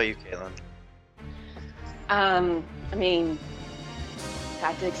 What about you, Caitlin? I mean,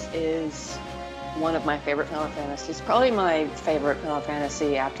 Tactics is one of my favorite Final Fantasies. Probably my favorite Final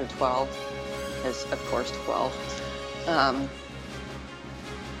Fantasy after 12 is, of course, 12.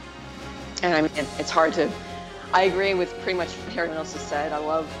 And I mean, it's hard to. I agree with pretty much what everyone else has said. I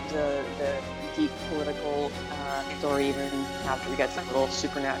love the deep political story, even after we get a little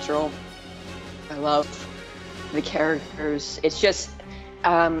supernatural. I love the characters. It's just,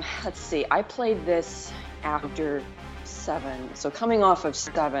 let's see. I played this after 7, so coming off of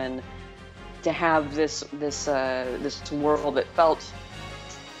 7, to have this world that felt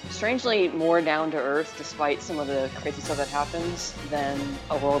strangely more down to earth, despite some of the crazy stuff that happens, than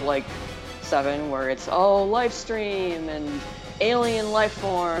a world like 7, where it's all live stream and alien life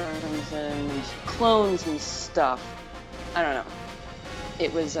forms and clones and stuff. I don't know.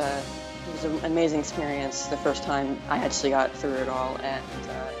 It was an amazing experience the first time I actually got through it all, and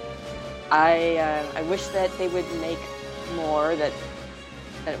I wish that they would make more that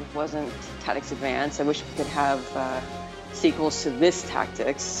it wasn't Tactics Advance. I wish we could have sequels to this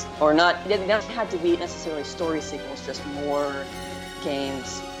Tactics, or not. They don't have to be necessarily story sequels, just more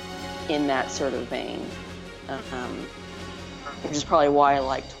games in that sort of vein. Which is probably why I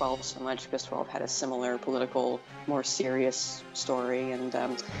like 12 so much, because 12 had a similar political, more serious story. And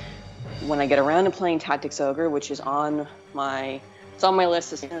when I get around to playing Tactics Ogre, which is on my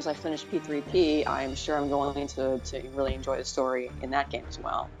list as soon as I finish P3P, I'm sure I'm going to really enjoy the story in that game as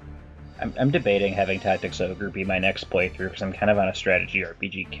well. I'm debating having Tactics Ogre be my next playthrough, because I'm kind of on a strategy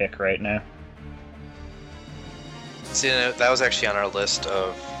RPG kick right now. See, that was actually on our list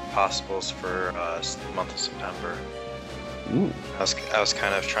of possibles for the month of September. Ooh. I was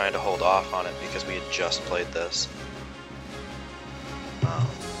kind of trying to hold off on it because we had just played this.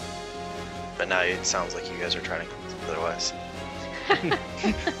 But now it sounds like you guys are trying to convince me otherwise.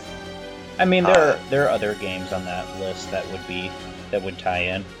 I mean, there are other games on that list that would tie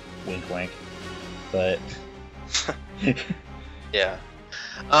in. Wink, wink. But yeah.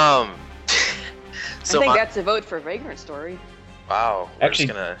 So I think that's a vote for Vagrant Story. Wow.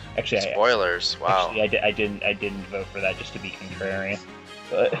 Spoilers. Wow. Actually, I didn't vote for that just to be contrarian.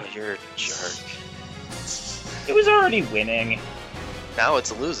 But oh, you're a jerk. It was already winning. Now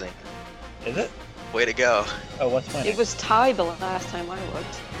it's losing. Is it? Way to go. Oh, what's winning? It was tied the last time I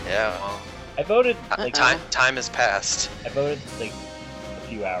looked. Yeah. Well, I voted. time has passed. I voted like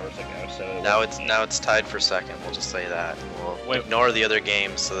few hours ago, so Now it's tied for second. We'll just say that. We'll ignore the other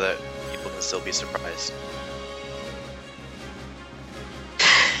games so that people can still be surprised.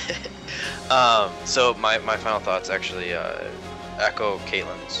 So my final thoughts actually echo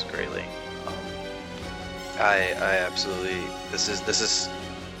Caitlin's greatly. I absolutely this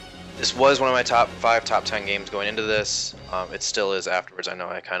was one of my top 10 games going into this. It still is afterwards. I know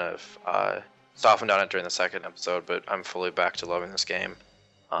I kind of softened on it during the second episode, but I'm fully back to loving this game.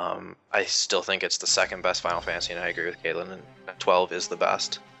 I still think it's the second best Final Fantasy, and I agree with Caitlin. And 12 is the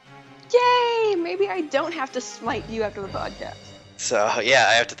best. Yay! Maybe I don't have to smite you after the podcast. So yeah,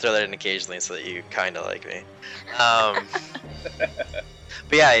 I have to throw that in occasionally so that you kind of like me. But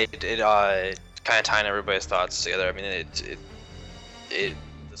yeah, it kind of tying everybody's thoughts together. I mean, the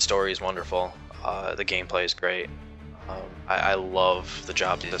story is wonderful. The gameplay is great. I love the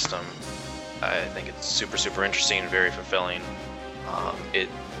job system. I think it's super interesting and very fulfilling.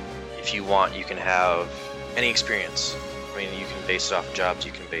 If you want, you can have any experience. I mean, you can base it off of jobs,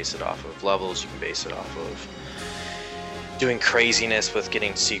 you can base it off of levels, you can base it off of doing craziness with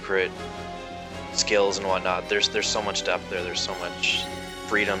getting secret skills and whatnot. There's so much depth there. There's so much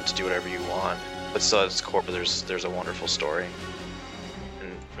freedom to do whatever you want. But still, at its core, there's a wonderful story.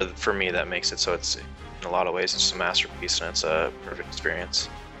 And for me, that makes it so it's, in a lot of ways, it's a masterpiece and it's a perfect experience.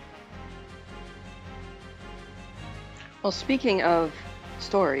 Well, speaking of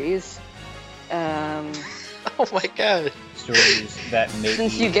stories, Oh my god. Stories that make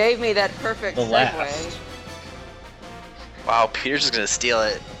since you gave me that perfect the segue, last. Wow, Peter's just gonna steal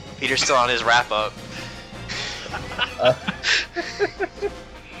it. Peter's still on his wrap up.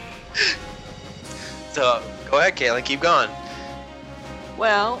 So go ahead, Caitlin, keep going.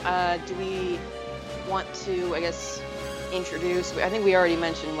 well, do we want to, I guess, introduce? I think we already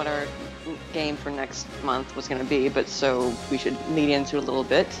mentioned what our game for next month was going to be, but so we should lead into it a little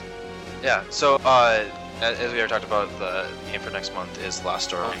bit. Yeah. So as we already talked about, the game for next month is Last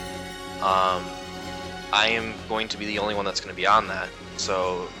Story. I am going to be the only one that's going to be on that,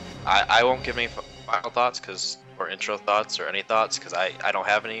 so I won't give any final thoughts or intro thoughts or any thoughts because I don't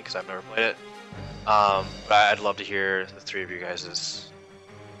have any because I've never played it. But I'd love to hear the three of you guys'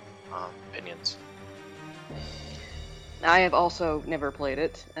 opinions. I have also never played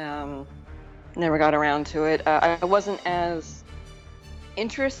it. Never got around to it. I wasn't as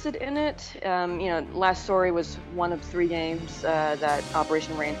interested in it. Last Story was one of 3 games that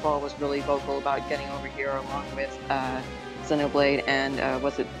Operation Rainfall was really vocal about getting over here, along with Xenoblade and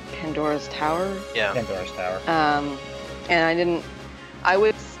was it Pandora's Tower? Yeah. Pandora's Tower. And I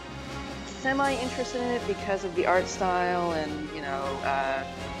was semi-interested in it because of the art style and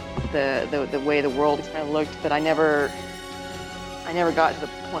the way the world kind of looked, but I never got to the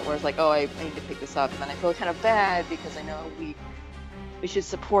point where I was like, oh, I need to pick this up, and then I feel kind of bad because I know we should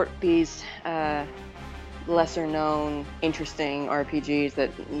support these lesser known, interesting RPGs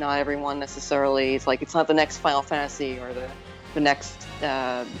that not everyone necessarily, it's not the next Final Fantasy or the next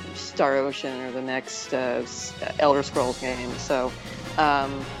Star Ocean or the next Elder Scrolls game. So,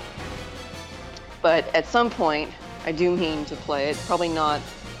 but at some point, I do mean to play it. Probably not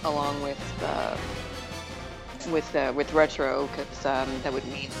along with Retro, because that would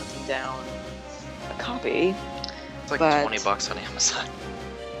mean hunting down a copy. It's like But- $20 on Amazon.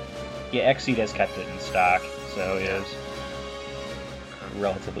 Yeah, Xseed has kept it in stock, so it is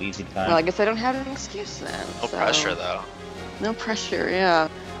relatively easy to find. Well, I guess I don't have an excuse then. No so- pressure though. No pressure, yeah.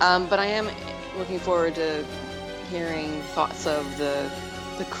 But I am looking forward to hearing thoughts of the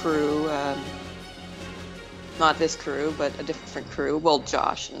crew. Not this crew, but a different crew. Well,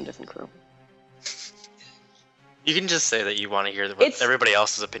 Josh and a different crew. You can just say that you want to hear what It's- everybody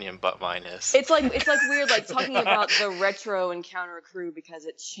else's opinion but mine is. It's like weird, like talking about the retro encounter crew because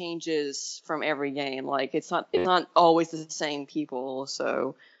it changes from every game. Like it's not always the same people.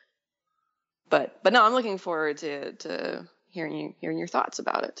 So, but no, I'm looking forward to hearing your thoughts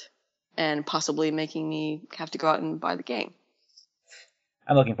about it, and possibly making me have to go out and buy the game.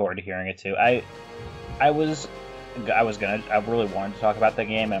 I'm looking forward to hearing it too. I really wanted to talk about the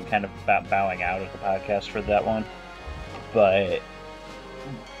game, and I'm kind of bowing out of the podcast for that one. But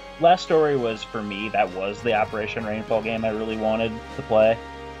Last Story was, for me, that was the Operation Rainfall game I really wanted to play,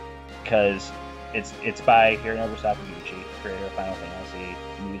 because it's by Hironobu Sakaguchi, creator of Final Fantasy,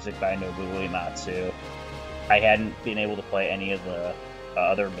 music by Nobuo Uematsu. I hadn't been able to play any of the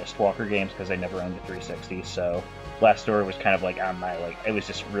other Mistwalker games because I never owned the 360, so Last Story was kind of like on my, it was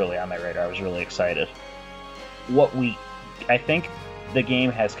just really on my radar. I was really excited. I think the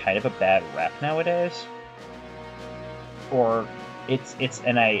game has kind of a bad rep nowadays, or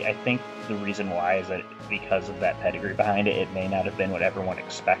and I think the reason why is that because of that pedigree behind it, it may not have been what everyone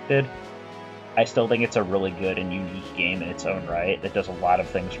expected. I still think it's a really good and unique game in its own right that does a lot of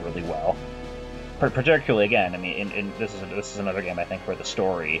things really well. Particularly, again, I mean, this is another game I think where the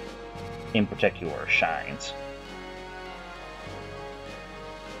story, in particular, shines.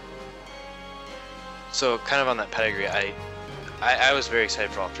 So, kind of on that pedigree, I was very excited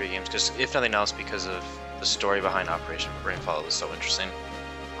for all three games, because if nothing else, because of the story behind Operation Rainfall was so interesting.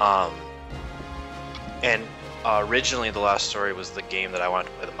 And originally, the last story was the game that I wanted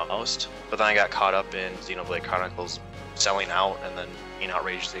to play the most, but then I got caught up in Xenoblade Chronicles selling out and then being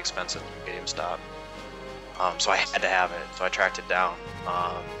outrageously expensive through GameStop. So I had to have it, so I tracked it down.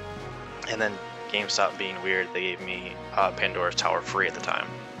 And then GameStop being weird, they gave me Pandora's Tower free at the time.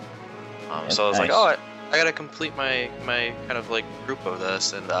 So I was like, oh, I gotta complete my kind of like group of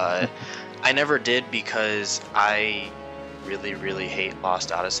this, and I never did because I really, really hate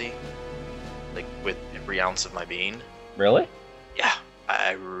Lost Odyssey, like with every ounce of my being. Really? Yeah,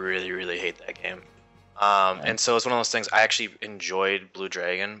 I really, really hate that game. And so it's one of those things. I actually enjoyed Blue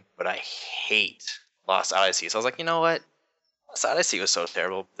Dragon, but I hate Lost Odyssey. So I was like, you know what? Lost Odyssey was so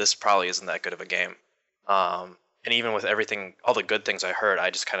terrible. This probably isn't that good of a game. And even with everything, all the good things I heard, I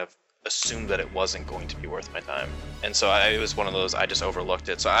just kind of assumed that it wasn't going to be worth my time. And so it was one of those, I just overlooked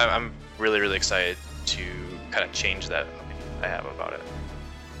it. So I'm really, really excited to kind of change that opinion I have about it.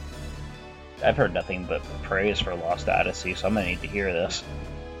 I've heard nothing but praise for Lost Odyssey, so I'm gonna need to hear this.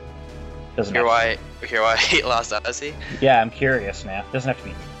 Hear why I hate Lost Odyssey? Yeah, I'm curious now. Doesn't have to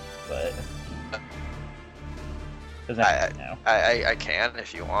be, but doesn't have to be now. I can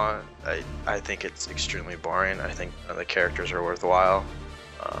if you want. I think it's extremely boring. I think none of the characters are worthwhile.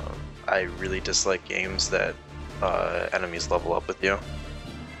 I really dislike games that enemies level up with you.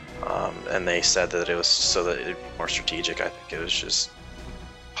 And they said that it was so that it'd be more strategic. I think it was just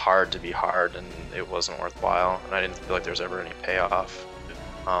hard to be hard, and it wasn't worthwhile. And I didn't feel like there was ever any payoff.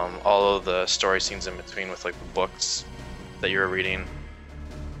 All of the story scenes in between with like the books that you were reading,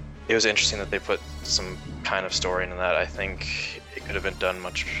 it was interesting that they put some kind of story into that. I think it could have been done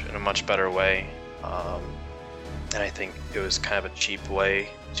in a much better way. And I think it was kind of a cheap way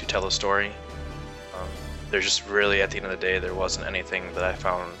to tell a story. There's just really, at the end of the day, there wasn't anything that I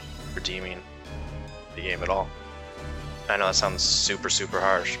found redeeming the game at all. I know that sounds super, super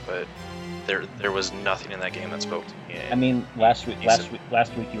harsh, but there was nothing in that game that spoke to me. I mean, last week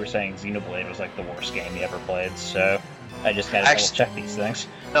you were saying Xenoblade was like the worst game you ever played, so I just gotta double check these things.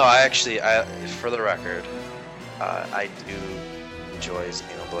 No, for the record, I do enjoy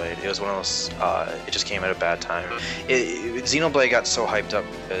Xenoblade. It was one of those, it just came at a bad time. Xenoblade got so hyped up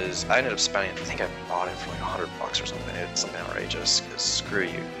because I ended up spending, I think I bought it for like $100 or something. It's something outrageous, because screw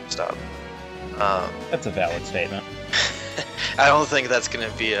you, stop. That's a valid statement. I don't think that's going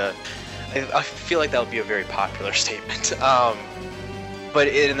to be I feel like that would be a very popular statement. But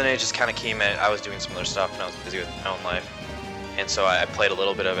then it just kind of came at, I was doing some other stuff and I was busy with my own life. And so I played a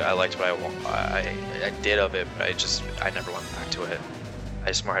little bit of it. I liked what I did of it, but I never went back to it. I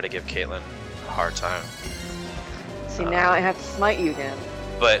just more had to give Caitlin a hard time. See, now I have to smite you again.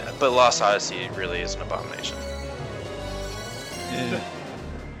 But Lost Odyssey really is an abomination.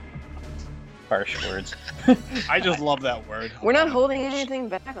 Harsh words. I just love that word. We're not holding anything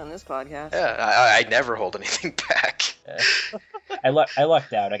back on this podcast. Yeah, I never hold anything back. I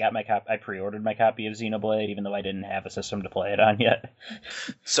lucked out. I pre-ordered my copy of Xenoblade, even though I didn't have a system to play it on yet.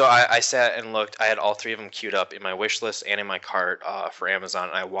 So I sat and looked. I had all three of them queued up in my wish list and in my cart for Amazon,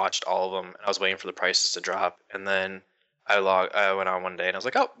 and I watched all of them. And I was waiting for the prices to drop, and then I went on one day, and I was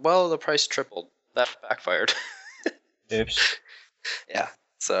like, oh, well, the price tripled. That backfired. Oops. Yeah.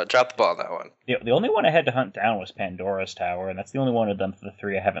 So drop the ball on that one. The only one I had to hunt down was Pandora's Tower, and that's the only one of them for the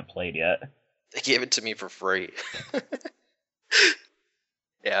three I haven't played yet. They gave it to me for free.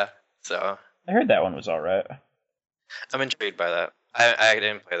 Yeah, so... I heard that one was alright. I'm intrigued by that. I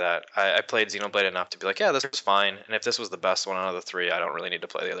didn't play that. I played Xenoblade enough to be like, yeah, this was fine. And if this was the best one out of the three, I don't really need to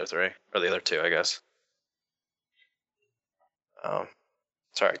play the other three. Or the other two, I guess.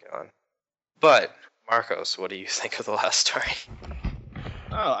 Sorry, Galen. But, Marcos, what do you think of the last story?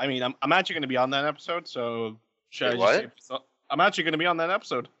 Oh, I mean, I'm actually going to be on that episode, so should Wait, I just what? I'm actually going to be on that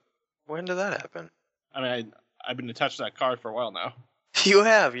episode. When did that happen? I mean, I've been attached to that card for a while now. You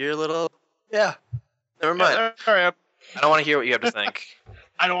have. You're a little... Yeah. Never mind. Yeah, all right. I don't want to hear what you have to think.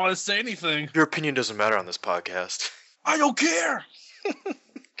 I don't want to say anything. Your opinion doesn't matter on this podcast. I don't care.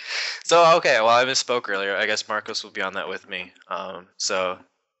 So, okay, well, I misspoke earlier. I guess Marcos will be on that with me. So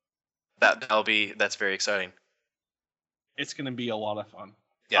that's very exciting. It's going to be a lot of fun.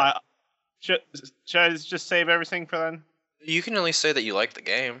 Yeah. Should I just save everything for then? You can at least say that you like the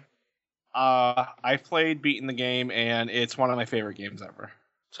game. I've played, beaten the game, and it's one of my favorite games ever.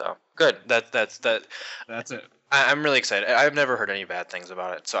 So good. That's That's it. I'm really excited. I've never heard any bad things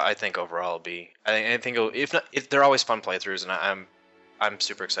about it, so I think overall it'll be. I think it'll, if not, they're always fun playthroughs, and I'm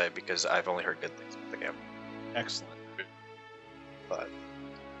super excited because I've only heard good things about the game. Excellent. But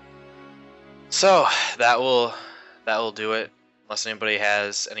so that will do it. Unless anybody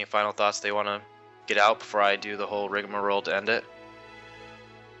has any final thoughts they want to get out before I do the whole rigmarole to end it.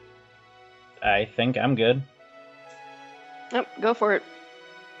 I think I'm good. Yep, go for it.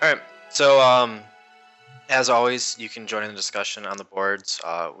 All right. So as always, you can join in the discussion on the boards.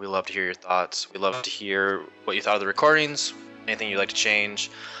 We love to hear your thoughts. We love to hear what you thought of the recordings, anything you'd like to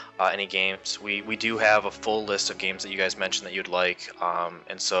change, any games. We do have a full list of games that you guys mentioned that you'd like,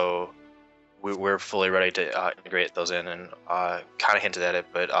 and so we're fully ready to integrate those in, and kind of hinted at it,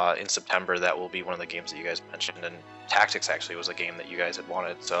 but in September that will be one of the games that you guys mentioned, and Tactics actually was a game that you guys had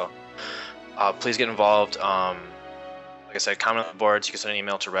wanted, so please get involved. Like I said, comment on the boards. You can send an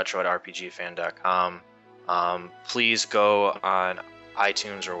email to retro@rpgfan.com. Please go on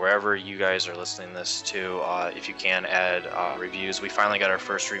iTunes or wherever you guys are listening this to. If you can, add reviews. We finally got our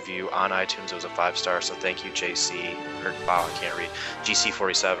first review on iTunes. It was a 5-star, so thank you, JC. Or, wow, I can't read.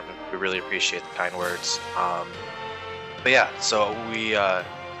 GC47. We really appreciate the kind words. But yeah, so we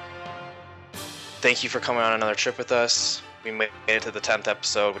thank you for coming on another trip with us. We made it to the 10th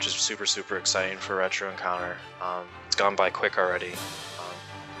episode, which is super, super exciting for Retro Encounter. It's gone by quick already.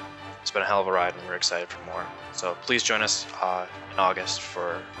 It's been a hell of a ride, and we're excited for more. So please join us in August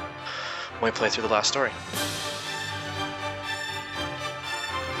for when we play through the last story.